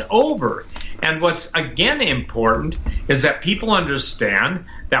over and over. And what's, again, important is that people understand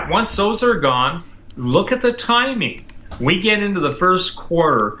that once those are gone, look at the timing. We get into the first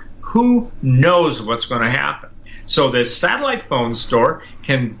quarter, who knows what's going to happen? So this satellite phone store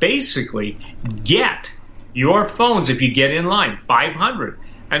can basically get your phones if you get in line, 500.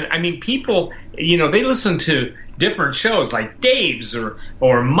 And I mean, people, you know, they listen to different shows like Dave's or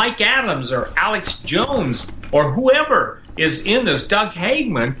Mike Adams or Alex Jones or whoever is in this, Doug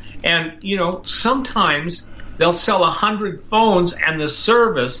Hagman, and, you know, sometimes they'll sell 100 phones and the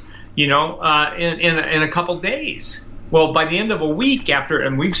service, you know, in a couple days. Well, by the end of a week after,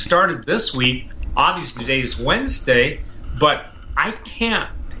 and we've started this week, obviously today's Wednesday, but I can't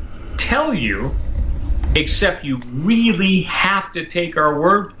tell you except you really have to take our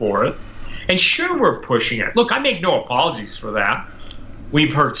word for it. And sure, we're pushing it. Look, I make no apologies for that.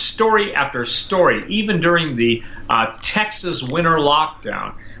 We've heard story after story, even during the Texas winter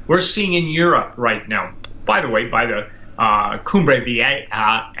lockdown. We're seeing in Europe right now, by the way, by the Cumbre Vieja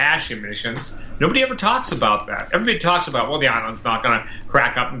ash emissions. Nobody ever talks about that. Everybody talks about, well, the island's not going to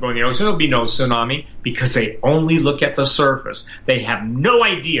crack up and go in the ocean. There'll be no tsunami, because they only look at the surface. They have no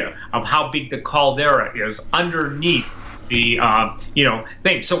idea of how big the caldera is underneath the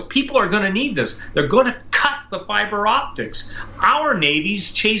thing. So people are going to need this. They're going to cut the fiber optics. Our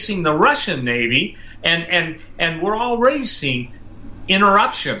Navy's chasing the Russian Navy, and we're already seeing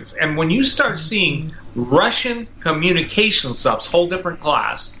interruptions. And when you start seeing Russian communication subs, whole different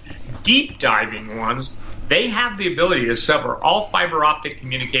class, deep diving ones, they have the ability to sever all fiber optic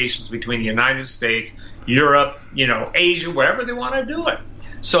communications between the United States, Europe, Asia, wherever they want to do it.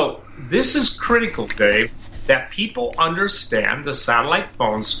 So this is critical, Dave, that people understand the satellite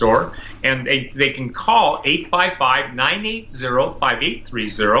phone store, and they can call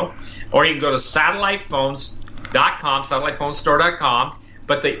 855-980-5830, or you can go to satellitephones.com, satellitephonestore.com.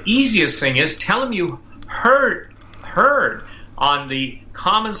 But the easiest thing is tell them you heard on the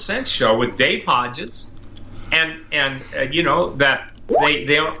Common Sense Show with Dave Hodges, and that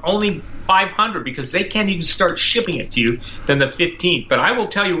they are only 500 because they can't even start shipping it to you than the 15th. But I will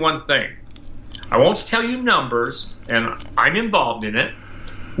tell you one thing. I won't tell you numbers, and I'm involved in it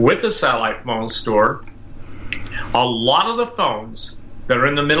with the satellite phone store. A lot of the phones that are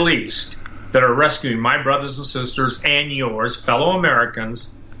in the Middle East that are rescuing my brothers and sisters and yours, fellow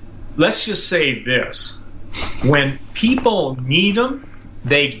Americans, let's just say this. When people need them,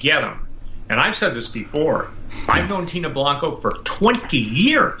 they get them. And I've said this before. I've known Tina Blanco for 20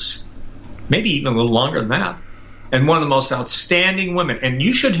 years, maybe even a little longer than that, and one of the most outstanding women. And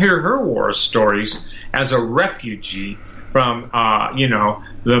you should hear her war stories as a refugee from,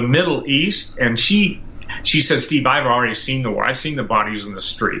 the Middle East. And she says, Steve, I've already seen the war. I've seen the bodies in the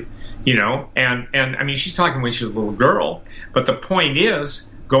street, and I mean, she's talking when she was a little girl. But the point is,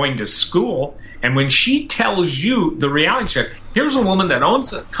 going to school, and when she tells you the reality check, here's a woman that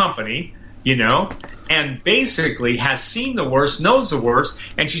owns a company, and basically has seen the worst, knows the worst,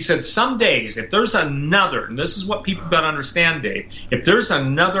 and she said some days, if there's another, and this is what people got to understand, Dave, if there's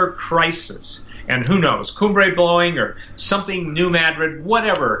another crisis, and who knows, Cumbre blowing or something, New Madrid,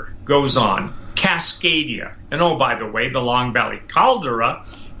 whatever goes on, Cascadia, and oh, by the way, the Long Valley Caldera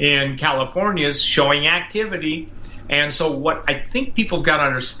in California is showing activity. And so what I think people got to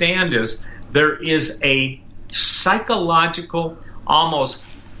understand is there is a psychological, almost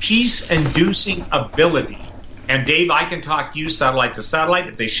peace-inducing ability. And Dave, I can talk to you satellite to satellite.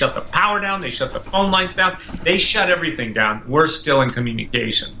 If they shut the power down, they shut the phone lines down, they shut everything down, we're still in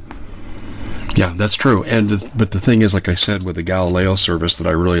communication. Yeah, that's true. But the thing is, like I said, with the Galileo service that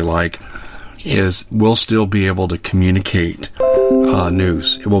I really like, is we'll still be able to communicate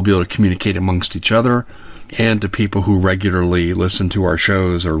news. It will be able to communicate amongst each other and to people who regularly listen to our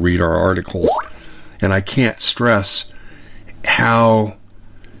shows or read our articles. And I can't stress how...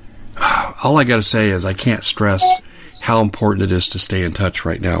 All I got to say is I can't stress how important it is to stay in touch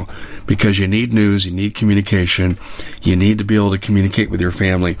right now, because you need news, you need communication, you need to be able to communicate with your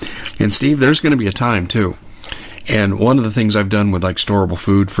family. And Steve, there's going to be a time too. And one of the things I've done with like storable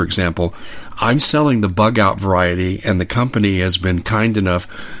food, for example, I'm selling the bug out variety, and the company has been kind enough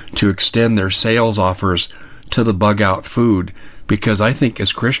to extend their sales offers to the bug out food, because I think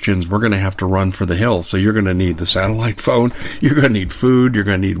as Christians, we're going to have to run for the hills. So you're going to need the satellite phone, you're going to need food, you're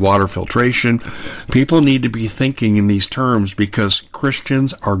going to need water filtration. People need to be thinking in these terms, because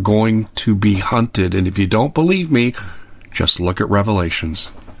Christians are going to be hunted. And if you don't believe me, just look at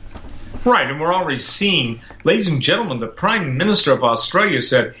Revelations. Right, and we're already seeing, ladies and gentlemen, the Prime Minister of Australia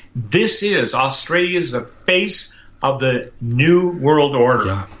said, Australia is the face of the New World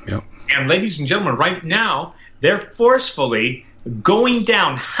Order. Yeah. And ladies and gentlemen, right now, they're forcefully going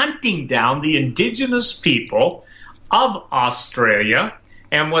down, hunting down the indigenous people of Australia.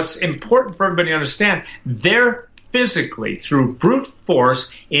 And what's important for everybody to understand, they're physically, through brute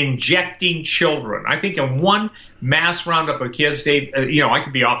force, injecting children. I think in one mass roundup of kids, Dave, I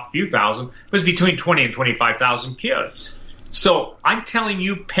could be off a few thousand, it was between 20 and 25,000 kids. So I'm telling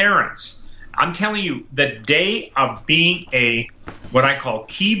you, parents, I'm telling you, the day of being what I call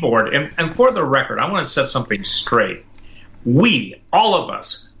keyboard, and for the record, I want to set something straight. We, all of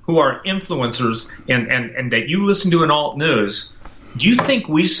us who are influencers and that you listen to in alt news, do you think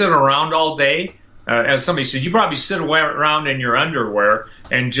we sit around all day? As somebody said, you probably sit around in your underwear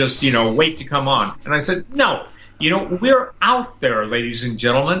and just, wait to come on. And I said, no, we're out there, ladies and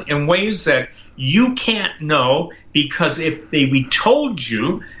gentlemen, in ways that you can't know, because if we told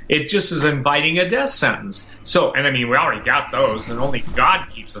you, it just is inviting a death sentence. So, and I mean, we already got those, and only God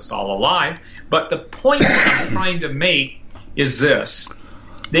keeps us all alive. But the point that I'm trying to make is this.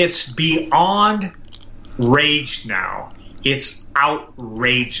 It's beyond rage now. It's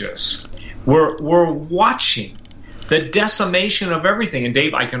outrageous. We're watching the decimation of everything. And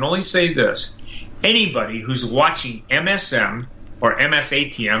Dave, I can only say this. Anybody who's watching MSM or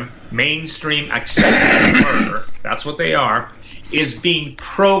MSATM, mainstream accepted murder, that's what they are, is being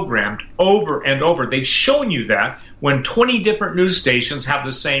programmed over and over. They've shown you that when 20 different news stations have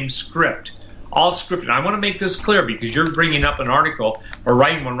the same script. All scripted. I want to make this clear, because you're bringing up an article or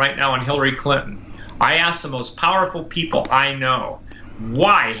writing one right now on Hillary Clinton. I asked the most powerful people I know,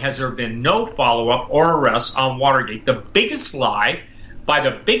 why has there been no follow-up or arrest on Watergate? The biggest lie by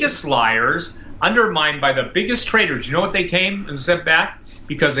the biggest liars, undermined by the biggest traitors. You know what they came and said back?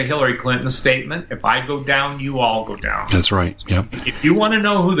 Because of Hillary Clinton's statement, if I go down, you all go down. That's right, yep. If you want to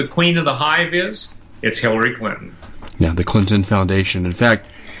know who the queen of the hive is, it's Hillary Clinton. Yeah, the Clinton Foundation. In fact,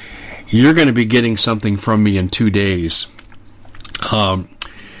 you're going to be getting something from me in 2 days.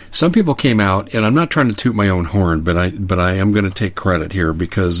 Some people came out, and I'm not trying to toot my own horn, but I am going to take credit here,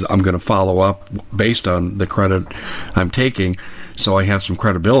 because I'm going to follow up based on the credit I'm taking, so I have some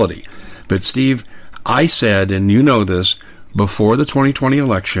credibility. But Steve, I said, and you know this, before the 2020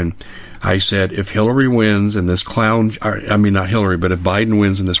 election, I said, if Hillary wins and this clown, I mean not Hillary, but if Biden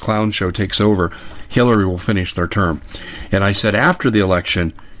wins and this clown show takes over, Hillary will finish their term. And I said after the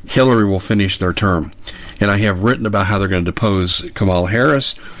election, Hillary will finish their term. And I have written about how they're going to depose Kamala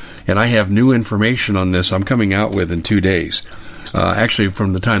Harris, and I have new information on this I'm coming out with in 2 days. Actually,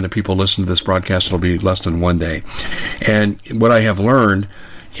 from the time that people listen to this broadcast, it'll be less than 1 day. And what I have learned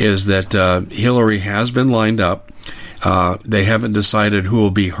is that Hillary has been lined up. They haven't decided who will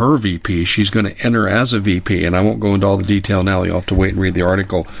be her VP. She's going to enter as a VP, and I won't go into all the detail now. You'll have to wait and read the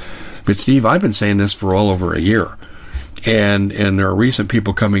article. But, Steve, I've been saying this for all over a year. And there are recent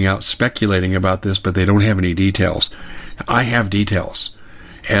people coming out speculating about this, but they don't have any details. I have details,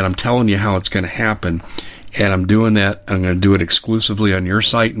 and I'm telling you how it's going to happen. And I'm doing that. I'm going to do it exclusively on your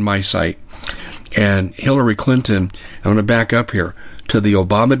site and my site. And Hillary Clinton, I'm going to back up here to the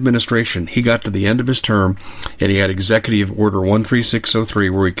Obama administration. He got to the end of his term, and he had Executive Order 13603,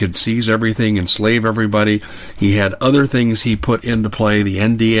 where he could seize everything, enslave everybody. He had other things he put into play, the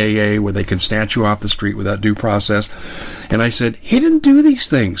NDAA, where they can snatch you off the street without due process. And I said, he didn't do these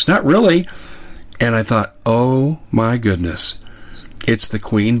things. Not really. And I thought, oh my goodness, it's the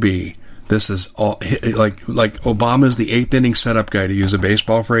queen bee. This is all like Obama's the eighth inning setup guy, to use a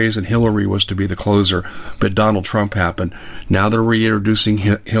baseball phrase, and Hillary was to be the closer. But Donald Trump happened. Now they're reintroducing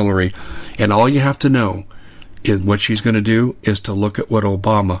Hillary, and all you have to know is what she's going to do is to look at what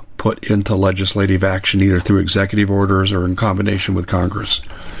Obama put into legislative action, either through executive orders or in combination with Congress.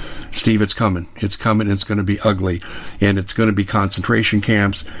 Steve, it's coming. It's coming. It's going to be ugly. And it's going to be concentration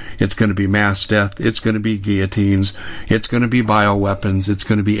camps. It's going to be mass death. It's going to be guillotines. It's going to be bioweapons. It's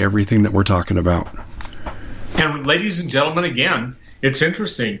going to be everything that we're talking about. And ladies and gentlemen, again, it's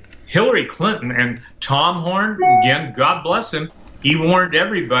interesting. Hillary Clinton and Tom Horn, again, God bless him, he warned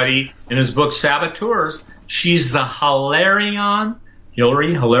everybody in his book Saboteurs, she's the Hilarion,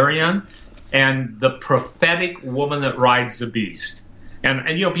 and the prophetic woman that rides the beast. And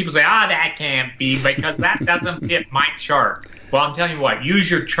people say, that can't be because that doesn't fit my chart. Well, I'm telling you what, use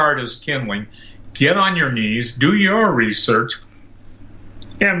your chart as kindling. Get on your knees, do your research.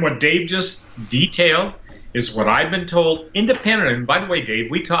 And what Dave just detailed is what I've been told, independent. And by the way, Dave,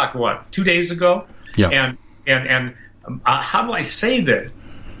 we talked, 2 days ago? Yeah. And how do I say this?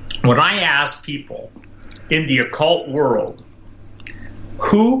 When I ask people in the occult world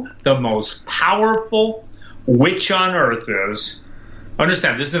who the most powerful witch on earth is,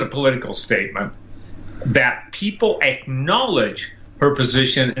 understand, this isn't a political statement, that people acknowledge her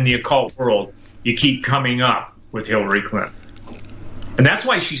position in the occult world, you keep coming up with Hillary Clinton. And that's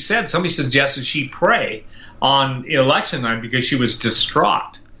why she said, somebody suggested she pray on election night because she was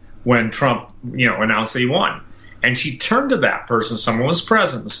distraught when Trump, announced that he won. And she turned to that person, someone was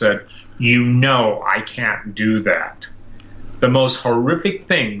present, and said, I can't do that. The most horrific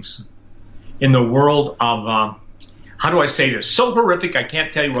things in the world of, how do I say this? So horrific I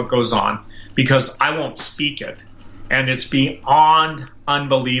can't tell you what goes on because I won't speak it. And it's beyond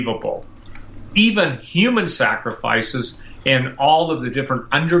unbelievable. Even human sacrifices in all of the different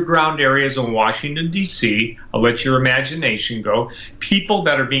underground areas of Washington, D.C., I'll let your imagination go, people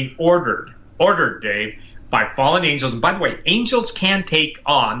that are being ordered, Dave, by fallen angels. And by the way, angels can take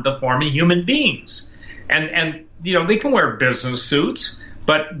on the form of human beings. And they can wear business suits,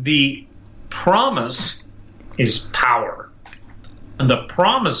 but the promise is power. And the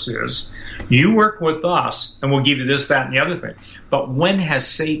promise is, you work with us, and we'll give you this, that, and the other thing. But when has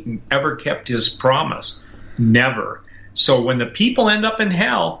Satan ever kept his promise? Never. So when the people end up in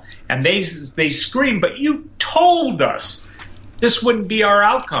hell, and they scream, but you told us this wouldn't be our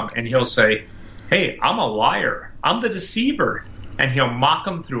outcome. And he'll say, hey, I'm a liar. I'm the deceiver. And he'll mock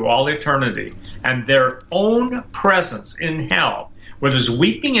them through all eternity. And their own presence in hell, where there's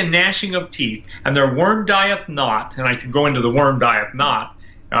weeping and gnashing of teeth, and their worm dieth not, and I could go into the worm dieth not,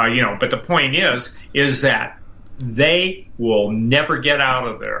 but the point is that they will never get out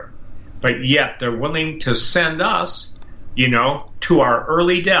of there. But yet they're willing to send us, to our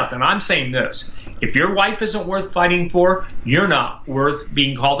early death. And I'm saying this, if your wife isn't worth fighting for, you're not worth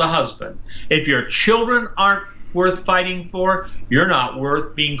being called a husband. If your children aren't worth fighting for, you're not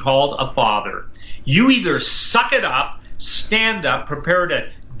worth being called a father. You either suck it up, stand up, prepare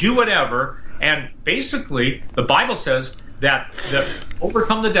to do whatever, and basically the Bible says that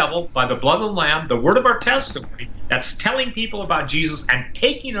overcome the devil by the blood of the Lamb, the word of our testimony, that's telling people about Jesus and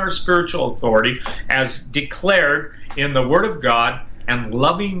taking our spiritual authority as declared in the word of God and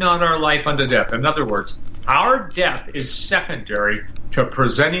loving not our life unto death. In other words, our death is secondary to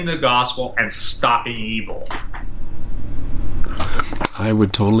presenting the gospel and stopping evil. I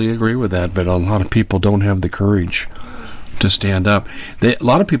would totally agree with that, but a lot of people don't have the courage to stand up. A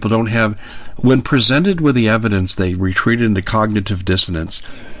lot of people don't have, when presented with the evidence, they retreat into cognitive dissonance,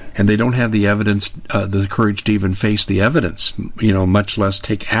 and they don't have the evidence, the courage to even face the evidence, much less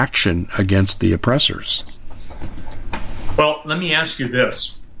take action against the oppressors. Well, let me ask you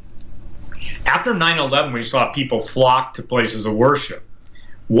this. After 9/11, we saw people flock to places of worship.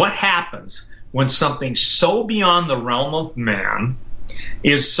 What happens when something so beyond the realm of man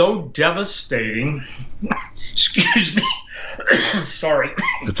is so devastating? Excuse me. Sorry.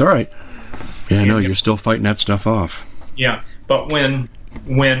 It's all right. Yeah, no, you're still fighting that stuff off. Yeah, but when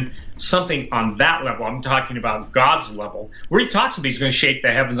something on that level, I'm talking about God's level, where he talks about he's going to shake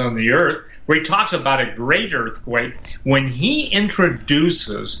the heavens on the earth, where he talks about a great earthquake, when he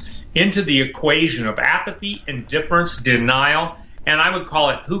introduces into the equation of apathy, indifference, denial, and I would call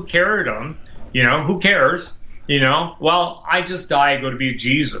it who cared them, who cares, well, I just die, I go to be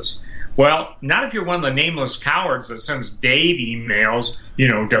Jesus. Well, not if you're one of the nameless cowards that sends Dave emails,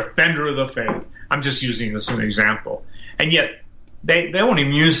 defender of the faith. I'm just using this as an example. And yet, they won't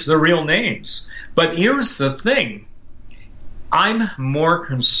even use their real names. But here's the thing. I'm more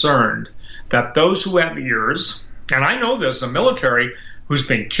concerned that those who have ears, and I know there's a military who's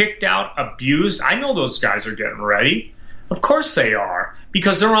been kicked out, abused. I know those guys are getting ready. Of course they are,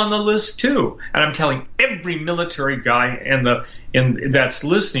 because they're on the list too. And I'm telling every military guy that's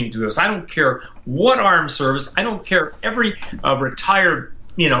listening to this, I don't care what armed service, I don't care every retired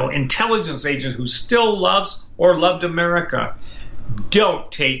intelligence agent who still loves or loved America, don't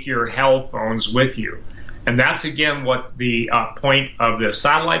take your hell phones with you. And that's, again, what the point of the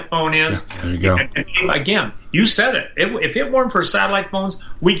satellite phone is. Yeah, there you go. And again, you said it. If it weren't for satellite phones,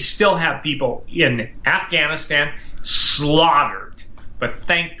 we'd still have people in Afghanistan slaughtered but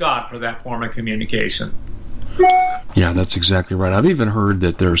thank God for that form of communication. Yeah, that's exactly right. I've even heard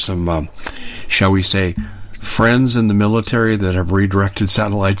that there's some, shall we say, friends in the military that have redirected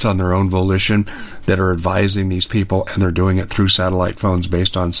satellites on their own volition that are advising these people, and they're doing it through satellite phones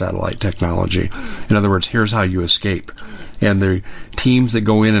based on satellite technology. In other words, here's how you escape. And the teams that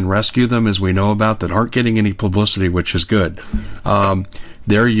go in and rescue them, as we know about, that aren't getting any publicity, which is good,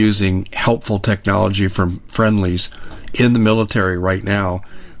 they're using helpful technology from friendlies in the military right now,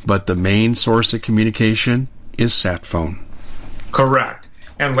 but the main source of communication is sat phone. Correct.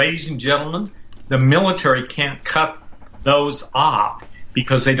 And ladies and gentlemen, the military can't cut those off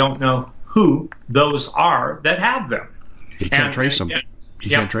because they don't know who those are that have them. You can't trace them. You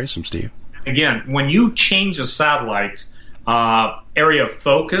can't trace them, Steve. Again, when you change a satellite's area of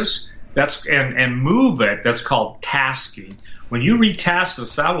focus, and move it, that's called tasking. When you retask the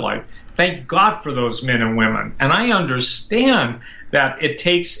satellite, thank God for those men and women. And I understand that it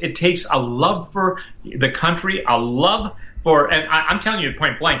takes a love for the country, a love for, and I'm telling you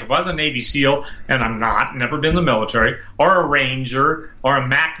point blank, if I was a Navy SEAL, and I'm not, never been in the military, or a Ranger, or a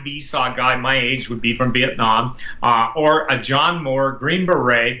Mac VSOC guy my age would be from Vietnam, or a John Moore Green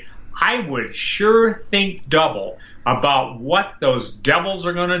Beret, I would sure think double about what those devils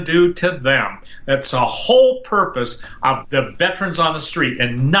are going to do to them. That's the whole purpose of the veterans on the street,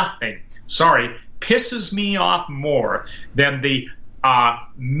 and nothing, pisses me off more than the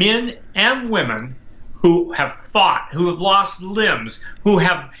men and women who have fought, who have lost limbs, who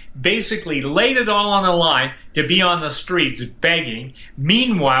have basically laid it all on the line to be on the streets begging.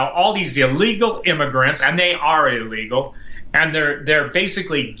 Meanwhile, all these illegal immigrants, and they are illegal, and they're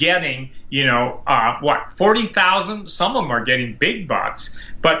basically getting, 40,000? Some of them are getting big bucks,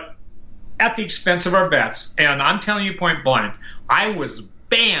 but at the expense of our vets. And I'm telling you point blank, I was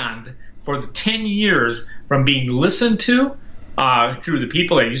banned for the 10 years from being listened to through the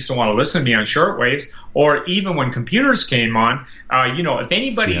people that used to want to listen to me on shortwaves, or even when computers came on. If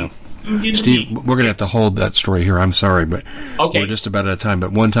anybody... Yeah. Steve, we're going to have to hold that story here. I'm sorry, but we're just about out of time.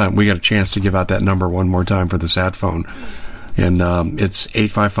 But one time, we got a chance to give out that number one more time for the sat phone. And it's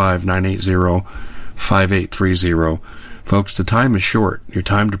 855-980-5830. Folks, the time is short. Your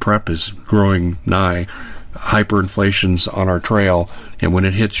time to prep is growing nigh. Hyperinflation's on our trail, and when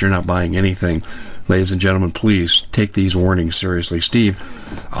it hits, you're not buying anything. Ladies and gentlemen, please take these warnings seriously. Steve,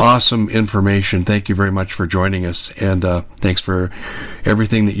 awesome information. Thank you very much for joining us, and thanks for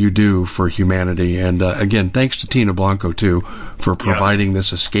everything that you do for humanity. And again, thanks to Tina Blanco, too, for providing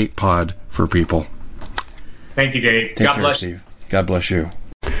this escape pod for people. Thank you, Dave. God bless you. God bless you.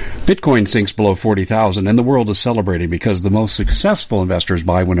 Bitcoin sinks below 40,000, and the world is celebrating because the most successful investors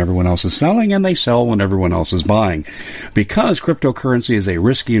buy when everyone else is selling, and they sell when everyone else is buying. Because cryptocurrency is a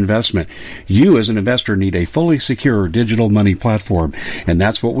risky investment, you as an investor need a fully secure digital money platform, and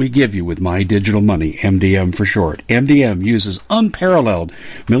that's what we give you with My Digital Money, MDM for short. MDM uses unparalleled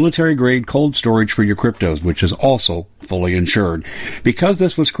military-grade cold storage for your cryptos, which is also fully insured. Because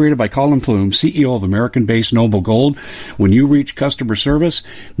this was created by Colin Plume, CEO of American-based Noble Gold, when you reach customer service,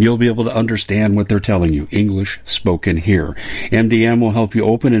 you'll be able to understand what they're telling you. English spoken here. MDM will help you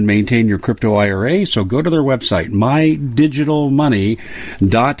open and maintain your crypto IRA, so go to their website,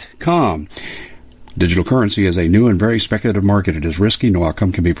 mydigitalmoney.com. Digital currency is a new and very speculative market. It is risky. No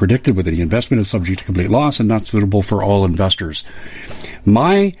outcome can be predicted. With any investment is subject to complete loss and not suitable for all investors.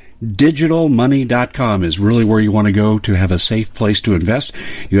 MyDigitalMoney.com is really where you want to go to have a safe place to invest.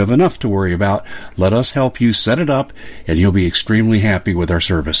 You have enough to worry about. Let us help you set it up, and you'll be extremely happy with our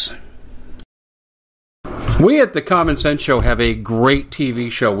service. We at the Common Sense Show have a great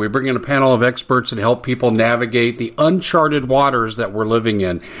TV show. We bring in a panel of experts and help people navigate the uncharted waters that we're living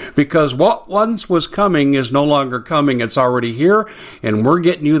in. Because what once was coming is no longer coming. It's already here, and we're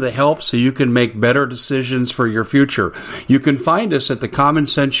getting you the help so you can make better decisions for your future. You can find us at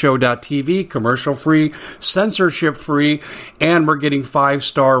thecommonsenseshow.tv, commercial-free, censorship-free, and we're getting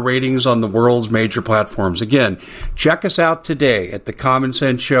 5-star ratings on the world's major platforms. Again, check us out today at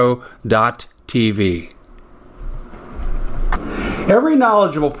thecommonsenseshow.tv. Every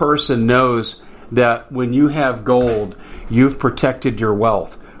knowledgeable person knows that when you have gold, you've protected your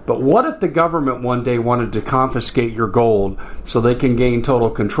wealth. But what if the government one day wanted to confiscate your gold so they can gain total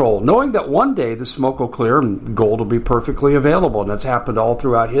control, knowing that one day the smoke will clear and gold will be perfectly available, and that's happened all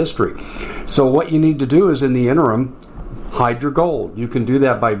throughout history. So what you need to do is, in the interim, hide your gold. You can do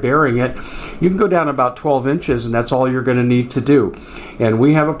that by burying it. You can go down about 12 inches, and that's all you're going to need to do. And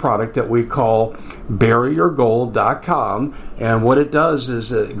we have a product that we call buryyourgold.com, and what it does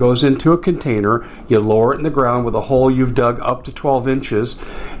is it goes into a container. You lower it in the ground with a hole you've dug up to 12 inches.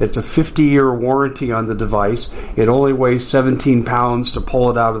 It's a 50-year warranty on the device. It only weighs 17 pounds to pull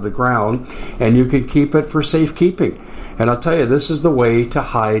it out of the ground, and you can keep it for safekeeping. And I'll tell you, this is the way to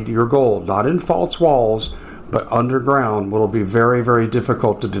hide your gold. Not in false walls, but underground will be very, very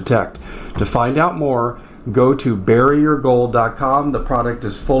difficult to detect. To find out more, go to buryyourgold.com. The product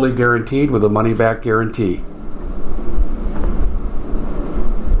is fully guaranteed with a money-back guarantee.